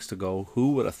 3 weeks to go.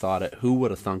 Who would have thought it? Who would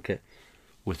have thunk it?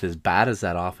 With as bad as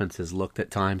that offense has looked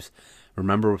at times.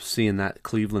 Remember seeing that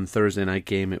Cleveland Thursday night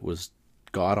game. It was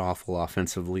god-awful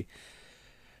offensively.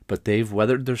 But they've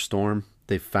weathered their storm.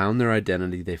 They've found their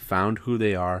identity. They found who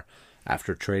they are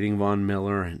after trading Von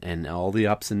Miller and all the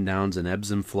ups and downs and ebbs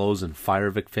and flows, and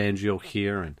fire Vic Fangio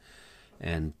here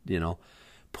and you know,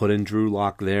 put in Drew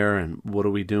Lock there, and what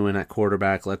are we doing at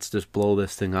quarterback? Let's just blow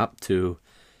this thing up to,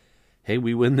 hey,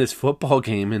 we win this football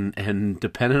game, and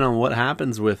depending on what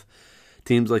happens with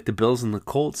teams like the Bills and the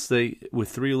Colts, with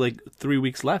 3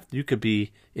 weeks left, you could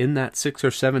be in that 6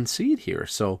 or 7 seed here.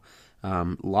 So,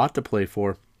 lot to play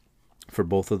for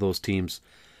both of those teams.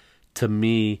 To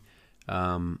me,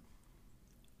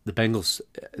 the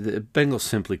Bengals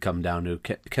simply come down to,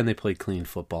 can they play clean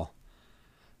football?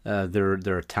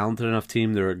 They're a talented enough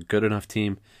team. They're a good enough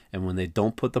team. And when they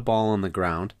don't put the ball on the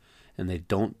ground, and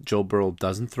Joe Burrow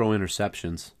doesn't throw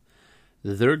interceptions,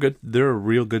 they're good. They're a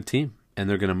real good team, and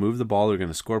they're going to move the ball. They're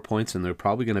going to score points, and they're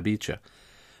probably going to beat you.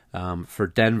 For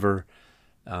Denver,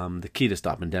 the key to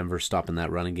stopping Denver is stopping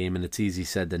that running game, and it's easy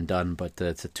said than done. But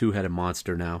it's a two-headed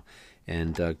monster now.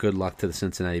 And good luck to the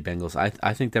Cincinnati Bengals.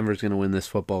 I think Denver's going to win this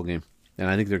football game, and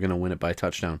I think they're going to win it by a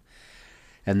touchdown.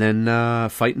 And then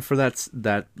fighting for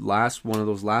that last one of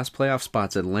those last playoff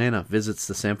spots, Atlanta visits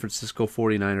the San Francisco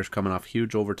 49ers, coming off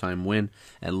huge overtime win.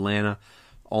 Atlanta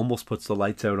almost puts the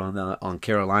lights out on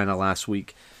Carolina last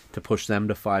week to push them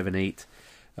to 5-8.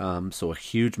 So a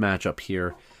huge matchup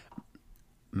here.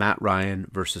 Matt Ryan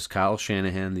versus Kyle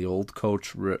Shanahan, the old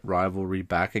coach rivalry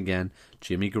back again.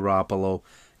 Jimmy Garoppolo,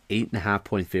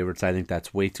 8.5-point favorites. I think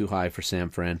that's way too high for San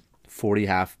Fran.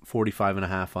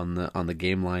 45.5 on the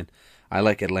game line. I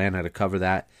like Atlanta to cover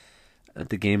that. At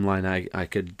the game line, I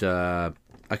could go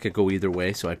either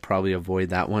way, so I'd probably avoid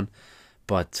that one.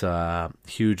 But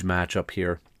huge matchup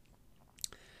here.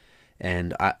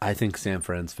 And I think San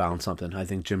Fran's found something. I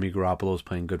think Jimmy Garoppolo's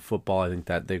playing good football. I think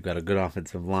that they've got a good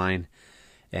offensive line.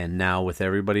 And now with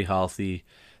everybody healthy,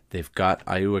 they've got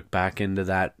Ayuk back into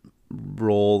that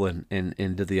role and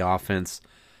into the offense.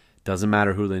 Doesn't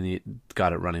matter who they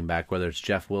got at running back, whether it's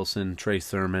Jeff Wilson, Trey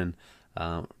Sermon,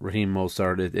 Raheem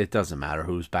Mostert. It doesn't matter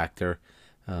who's back there.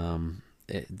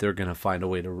 They're going to find a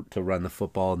way to run the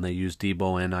football, and they use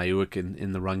Debo and Ayuk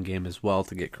in the run game as well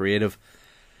to get creative.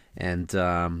 And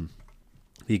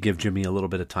you give Jimmy a little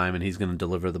bit of time, and he's going to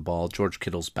deliver the ball. George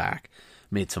Kittle's back.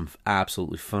 Made some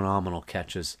absolutely phenomenal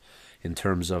catches in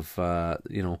terms of,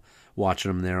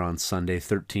 watching him there on Sunday.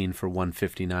 13 for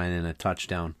 159 and a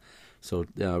touchdown. So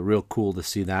real cool to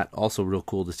see that. Also real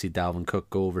cool to see Dalvin Cook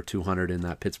go over 200 in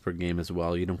that Pittsburgh game as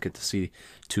well. You don't get to see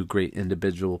two great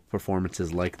individual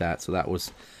performances like that. So that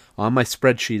was on my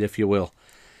spreadsheet, if you will.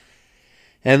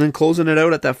 And then closing it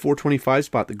out at that 425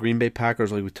 spot, the Green Bay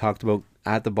Packers, like we talked about,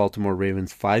 at the Baltimore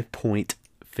Ravens. 5-point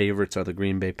favorites are the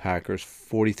Green Bay Packers,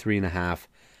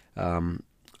 43.5.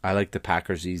 I like the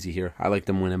Packers easy here. I like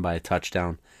them winning by a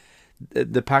touchdown.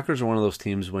 The Packers are one of those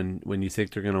teams when you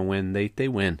think they're going to win, they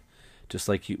win. Just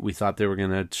like we thought they were going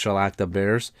to shellac the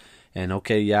Bears. And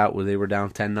they were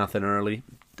down 10-0 early.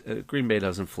 Green Bay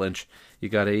doesn't flinch. You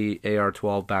got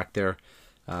AR-12 back there.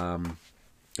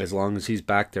 As long as he's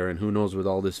back there, and who knows with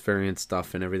all this variant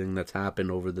stuff and everything that's happened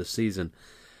over the season.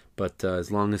 But as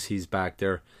long as he's back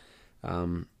there,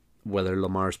 whether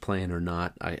Lamar's playing or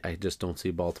not, I just don't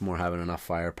see Baltimore having enough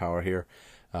firepower here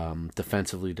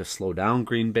defensively to slow down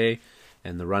Green Bay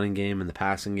and the running game and the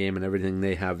passing game and everything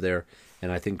they have there.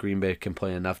 And I think Green Bay can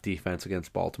play enough defense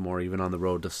against Baltimore, even on the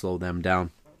road, to slow them down.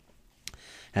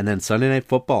 And then Sunday Night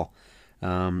Football,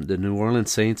 the New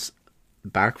Orleans Saints,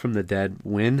 back from the dead,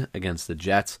 win against the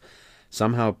Jets.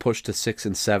 Somehow pushed to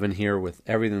 6-7 here with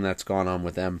everything that's gone on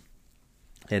with them.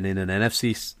 And in an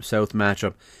NFC South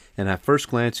matchup, and at first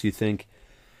glance you think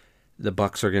the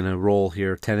Bucs are going to roll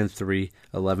here, 10-3,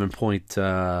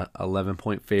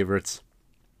 11-point favorites,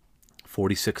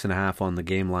 46.5 on the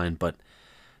game line. But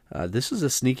this is a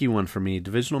sneaky one for me.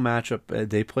 Divisional matchup.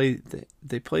 They play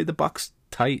the Bucs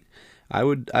tight.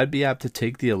 I'd be apt to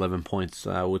take the 11 points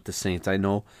with the Saints. I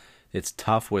know it's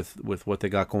tough with what they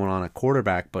got going on at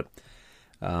quarterback, but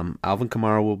Alvin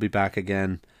Kamara will be back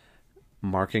again.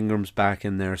 Mark Ingram's back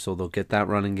in there, so they'll get that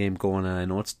running game going. And I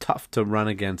know it's tough to run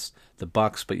against the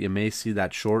Bucs, but you may see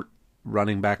that short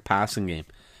running back passing game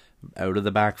out of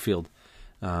the backfield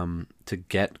to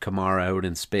get Kamara out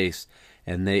in space.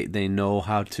 And they know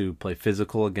how to play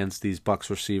physical against these Bucs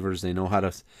receivers. They know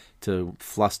how to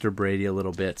fluster Brady a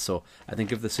little bit. So I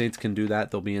think if the Saints can do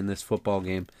that, they'll be in this football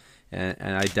game. And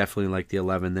I definitely like the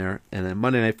 11 there. And then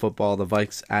Monday Night Football, the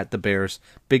Vikes at the Bears.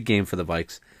 Big game for the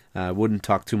Vikes. Wouldn't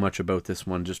talk too much about this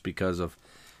one just because of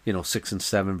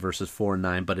 6-7 versus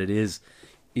 4-9. But it is,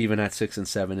 even at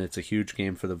 6-7, it's a huge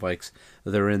game for the Vikes.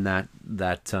 They're in that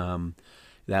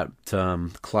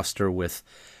cluster with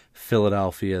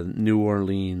Philadelphia, New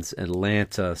Orleans,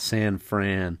 Atlanta, San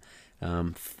Fran,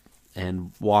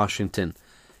 and Washington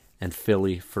and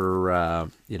Philly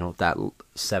for that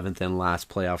seventh and last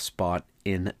playoff spot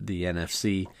in the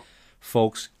NFC.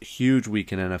 Folks, huge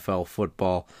week in NFL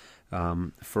football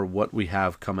for what we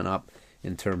have coming up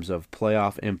in terms of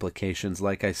playoff implications.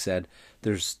 Like I said,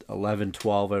 there's 11,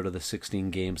 12 out of the 16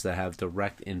 games that have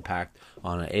direct impact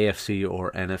on an AFC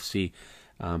or NFC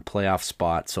playoff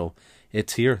spot. So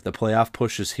it's here. The playoff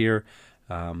push is here.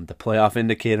 The playoff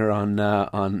indicator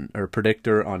or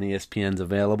predictor on ESPN's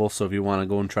available. So if you want to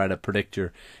go and try to predict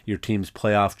your team's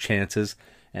playoff chances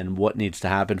and what needs to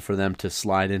happen for them to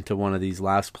slide into one of these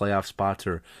last playoff spots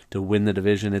or to win the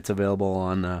division, it's available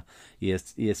on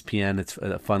ESPN. It's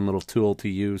a fun little tool to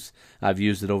use. I've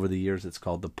used it over the years. It's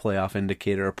called the playoff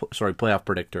indicator. Playoff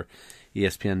predictor,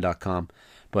 ESPN.com.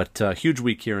 But huge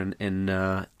week here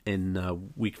in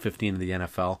week 15 of the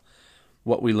NFL.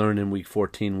 What we learned in week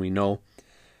 14, we know.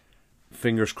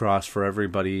 Fingers crossed for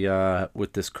everybody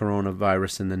with this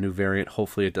coronavirus and the new variant.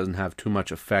 Hopefully it doesn't have too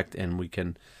much effect and we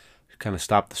can kind of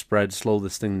stop the spread, slow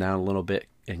this thing down a little bit,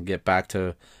 and get back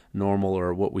to normal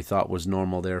or what we thought was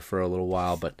normal there for a little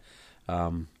while. But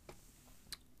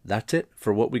that's it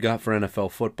for what we got for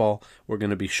NFL football. We're going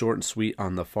to be short and sweet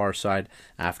on the far side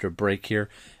after break here.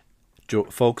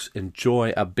 Folks,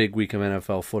 enjoy a big week of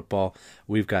NFL football.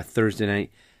 We've got Thursday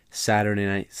night, Saturday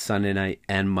night, Sunday night,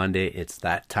 and Monday. It's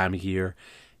that time of year.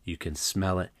 You can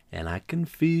smell it, and I can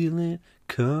feel it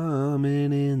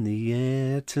coming in the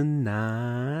air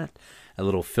tonight. A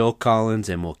little Phil Collins,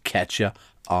 and we'll catch you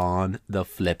on the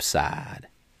flip side.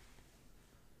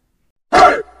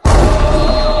 Here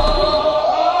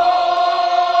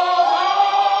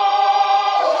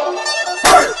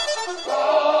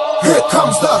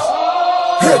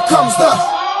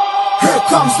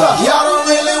comes the, y'all don't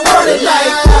really want it like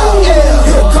that. Yeah.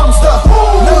 Here comes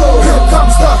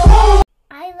the.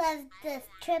 I love this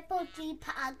Triple G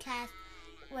podcast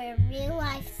where real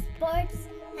life sports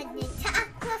and they talk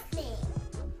with me.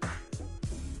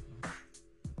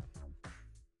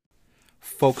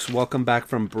 Folks, welcome back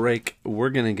from break. We're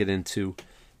going to get into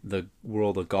the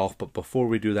world of golf, but before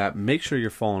we do that, make sure you're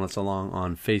following us along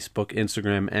on Facebook,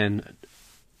 Instagram, and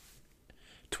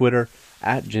Twitter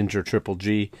at Ginger Triple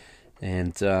G.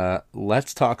 And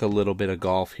let's talk a little bit of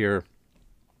golf here.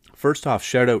 First off,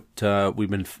 shout out.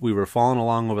 We were following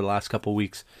along over the last couple of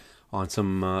weeks on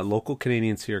some local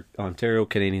Canadians here, Ontario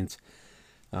Canadians,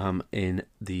 in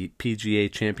the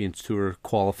PGA Champions Tour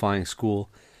qualifying school.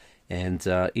 And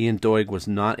Ian Doig was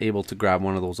not able to grab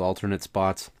one of those alternate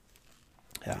spots.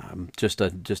 Just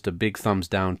a big thumbs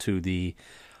down to the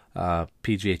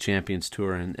PGA Champions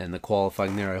Tour and the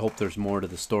qualifying there. I hope there's more to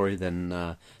the story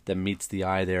than meets the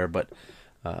eye there, but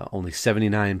only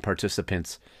 79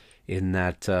 participants in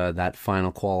that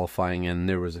final qualifying, and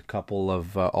there was a couple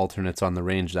of alternates on the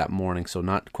range that morning, so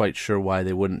not quite sure why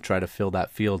they wouldn't try to fill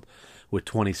that field with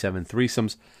 27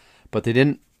 threesomes, but they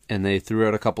didn't, and they threw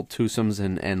out a couple twosomes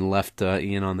and left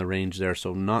Ian on the range there,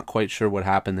 so not quite sure what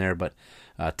happened there, but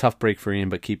tough break for Ian,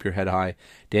 but keep your head high.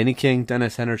 Danny King,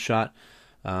 Dennis Hendershot,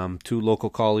 two local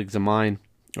colleagues of mine,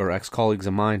 or ex-colleagues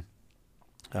of mine,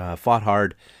 fought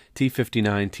hard,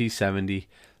 T59, T70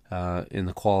 in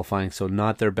the qualifying, so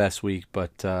not their best week,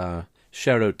 but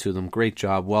shout out to them. Great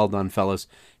job. Well done, fellas,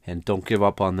 and don't give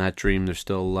up on that dream. There's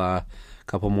still a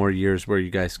couple more years where you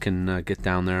guys can get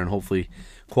down there and hopefully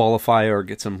qualify or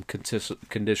get some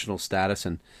conditional status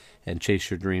and chase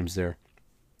your dreams there.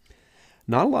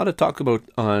 Not a lot to talk about.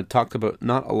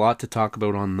 Not a lot to talk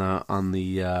about on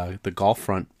the golf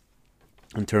front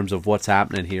in terms of what's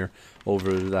happening here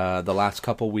over the last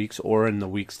couple weeks or in the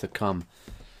weeks to come.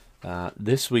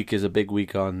 This week is a big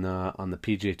week on the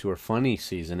PGA Tour funny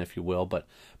season, if you will. But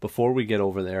before we get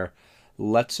over there,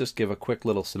 let's just give a quick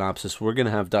little synopsis. We're going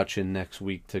to have Dutch in next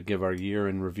week to give our year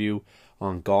in review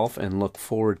on golf and look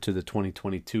forward to the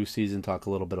 2022 season. Talk a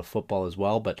little bit of football as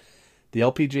well. But the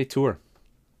LPGA Tour,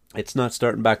 it's not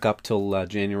starting back up till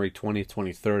January 20th,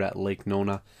 23rd at Lake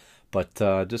Nona. But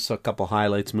just a couple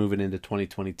highlights moving into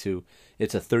 2022.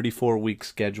 It's a 34-week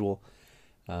schedule.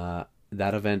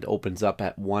 That event opens up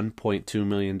at $1.2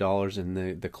 million,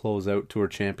 and the Closeout Tour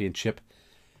Championship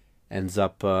ends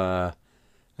up, I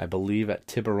believe, at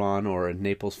Tiburon or in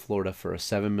Naples, Florida for a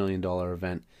 $7 million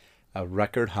event. A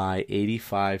record high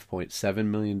 $85.7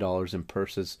 million in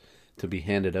purses to be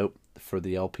handed out for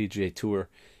the LPGA Tour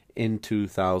in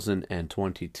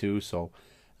 2022. So,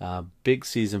 big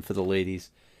season for the ladies.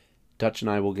 Dutch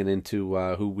and I will get into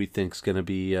who we think is going to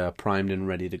be primed and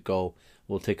ready to go.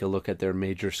 We'll take a look at their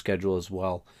major schedule as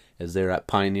well, as they're at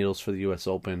Pine Needles for the U.S.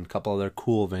 Open, a couple other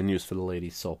cool venues for the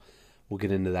ladies, so we'll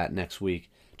get into that next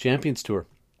week. Champions Tour,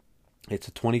 it's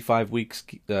a 25-week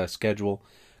schedule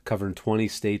covering 20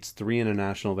 states, 3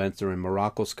 international events. They're in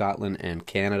Morocco, Scotland, and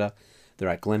Canada. They're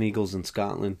at Glen Eagles in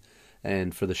Scotland,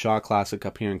 and for the Shaw Classic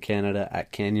up here in Canada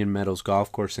at Canyon Meadows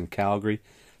Golf Course in Calgary.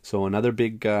 So another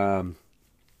big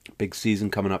season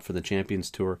coming up for the Champions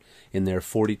Tour in their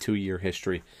 42-year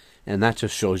history. And that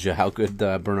just shows you how good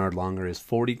Bernhard Langer is.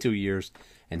 42 years,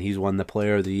 and he's won the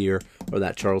Player of the Year, or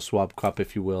that Charles Schwab Cup,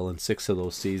 if you will, in 6 of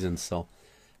those seasons. So,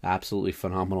 absolutely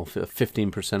phenomenal.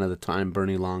 15% of the time,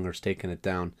 Bernie Langer's taking it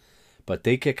down. But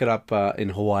they kick it up in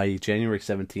Hawaii, January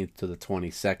 17th to the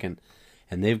 22nd,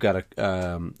 and they've got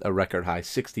a record high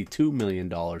 $62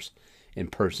 million in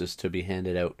purses to be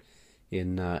handed out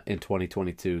in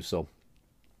 2022. So,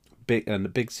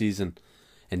 big season,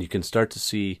 and you can start to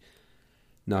see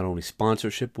not only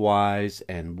sponsorship wise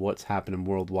and what's happening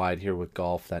worldwide here with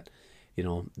golf, that, you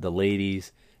know, the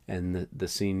ladies and the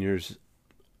seniors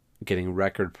getting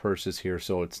record purses here.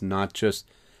 So it's not just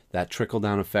that trickle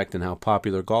down effect, and how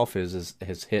popular golf has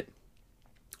hit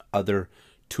other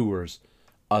tours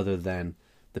other than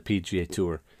the PGA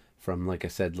Tour. From, like I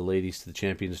said, the ladies to the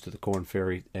Champions to the Korn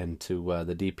Ferry and to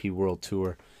the DP World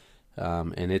Tour.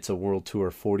 and it's a World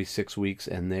Tour, 46 weeks,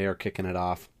 and they are kicking it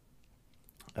off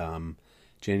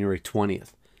January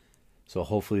 20th. So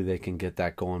hopefully they can get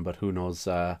that going, but who knows,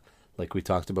 like we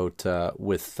talked about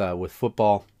with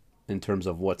football, in terms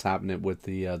of what's happening with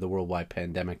the worldwide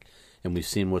pandemic, and we've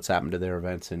seen what's happened to their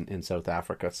events in South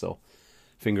Africa. So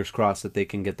fingers crossed that they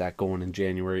can get that going in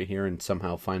January here and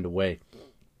somehow find a way.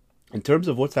 In terms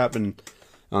of what's happened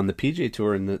on the PGA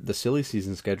Tour and the silly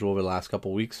season schedule over the last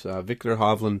couple of weeks, Victor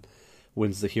Hovland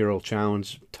wins the Hero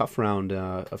Challenge. Tough round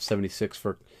of 76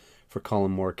 for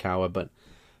Colin Morikawa, but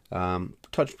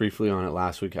touched briefly on it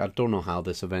last week. I don't know how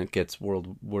this event gets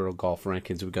world golf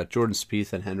rankings. We've got Jordan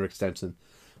Spieth and Henrik Stenson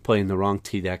playing the wrong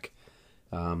tee deck,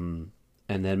 and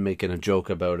then making a joke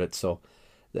about it. So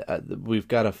we've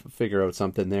got to figure out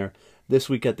something there. This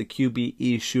week at the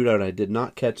QBE Shootout, I did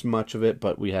not catch much of it,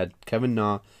 but we had Kevin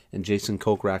Na and Jason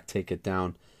Kokrak take it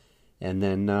down. And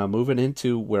then moving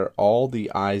into where all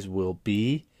the eyes will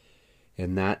be,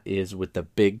 and that is with the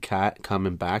Big Cat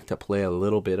coming back to play a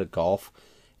little bit of golf.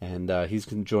 And he's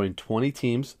going to join 20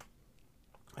 teams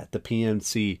at the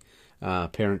PNC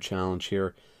Parent Challenge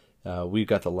here. We've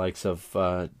got the likes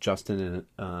of Justin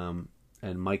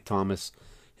and Mike Thomas,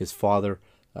 his father,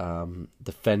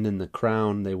 defending the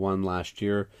crown. They won last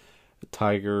year.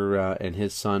 Tiger and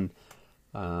his son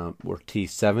were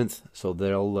T7th, so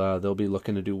they'll be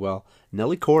looking to do well.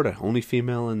 Nelly Korda, only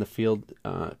female in the field,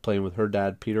 playing with her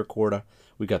dad, Peter Korda.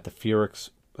 We got the Furyks,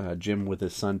 Jim with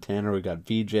his son Tanner. We got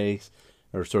we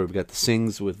got the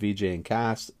Sings with VJ and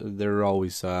Cass. They're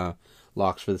always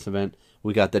locks for this event.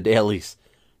 We got the Dailies,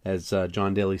 as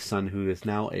John Daly's son, who is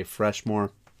now a freshman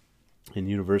in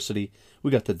university.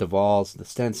 We got the Duvals, the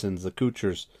Stensons, the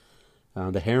Kuchers,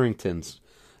 the Harringtons.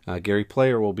 Gary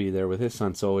Player will be there with his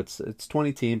son. So it's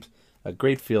 20 teams, a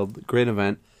great field, great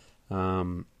event.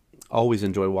 Always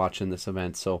enjoy watching this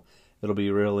event. So it'll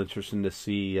be real interesting to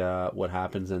see what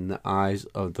happens, and the eyes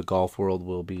of the golf world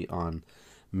will be on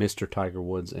Mr. Tiger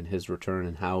Woods and his return,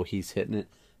 and how he's hitting it,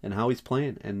 and how he's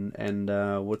playing, and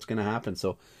what's going to happen.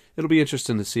 So it'll be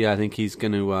interesting to see. I think he's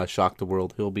going to shock the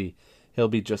world. He'll be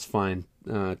just fine.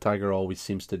 Tiger always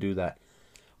seems to do that.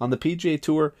 On the PGA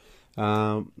Tour,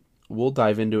 we'll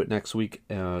dive into it next week,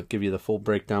 give you the full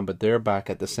breakdown, but they're back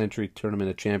at the Century Tournament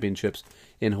of Championships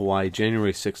in Hawaii,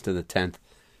 January 6th to the 10th.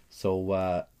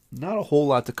 So not a whole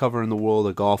lot to cover in the world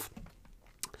of golf.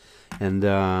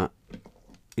 And,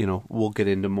 we'll get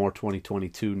into more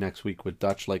 2022 next week with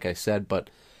Dutch, like I said, but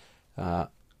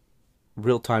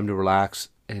real time to relax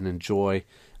and enjoy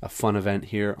a fun event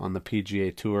here on the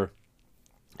PGA Tour.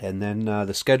 And then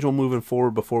the schedule moving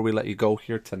forward before we let you go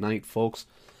here tonight, folks.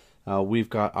 We've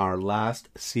got our last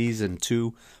Season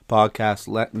 2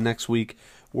 podcast next week,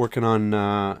 working on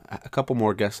a couple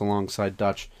more guests alongside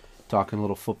Dutch, talking a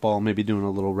little football, maybe doing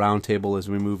a little roundtable as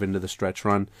we move into the stretch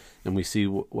run, and we see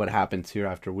what happens here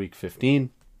after Week 15.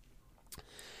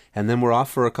 And then we're off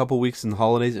for a couple weeks in the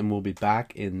holidays, and we'll be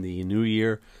back in the new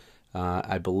year.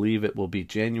 I believe it will be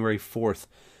January 4th.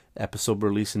 Episode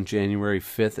releasing January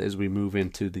 5th as we move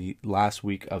into the last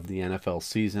week of the NFL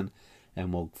season,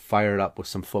 and we'll fire it up with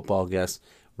some football guests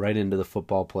right into the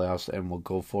football playoffs, and we'll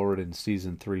go forward in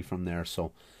Season 3 from there.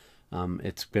 So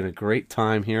it's been a great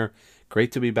time here.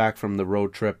 Great to be back from the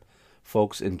road trip.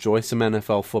 Folks, enjoy some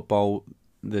NFL football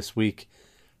this week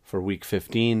for Week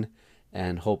 15,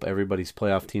 and hope everybody's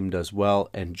playoff team does well.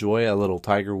 Enjoy a little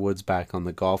Tiger Woods back on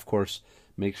the golf course.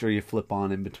 Make sure you flip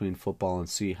on in between football and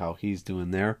see how he's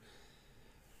doing there.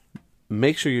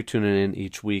 Make sure you're tuning in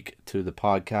each week to the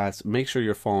podcast. Make sure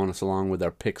you're following us along with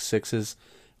our Pick Sixes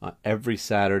every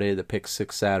Saturday, the Pick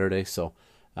Six Saturday. So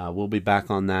we'll be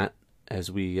back on that, as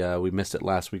we missed it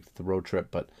last week with the road trip.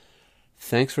 But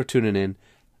thanks for tuning in.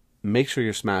 Make sure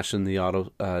you're smashing the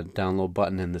auto download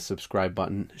button and the subscribe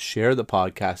button. Share the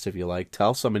podcast if you like.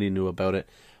 Tell somebody new about it.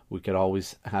 We could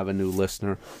always have a new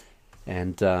listener.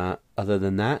 And other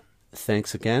than that,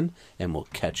 thanks again, and we'll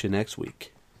catch you next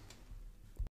week.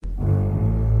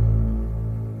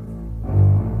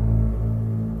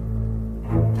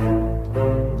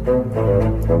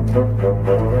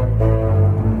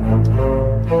 Thank you.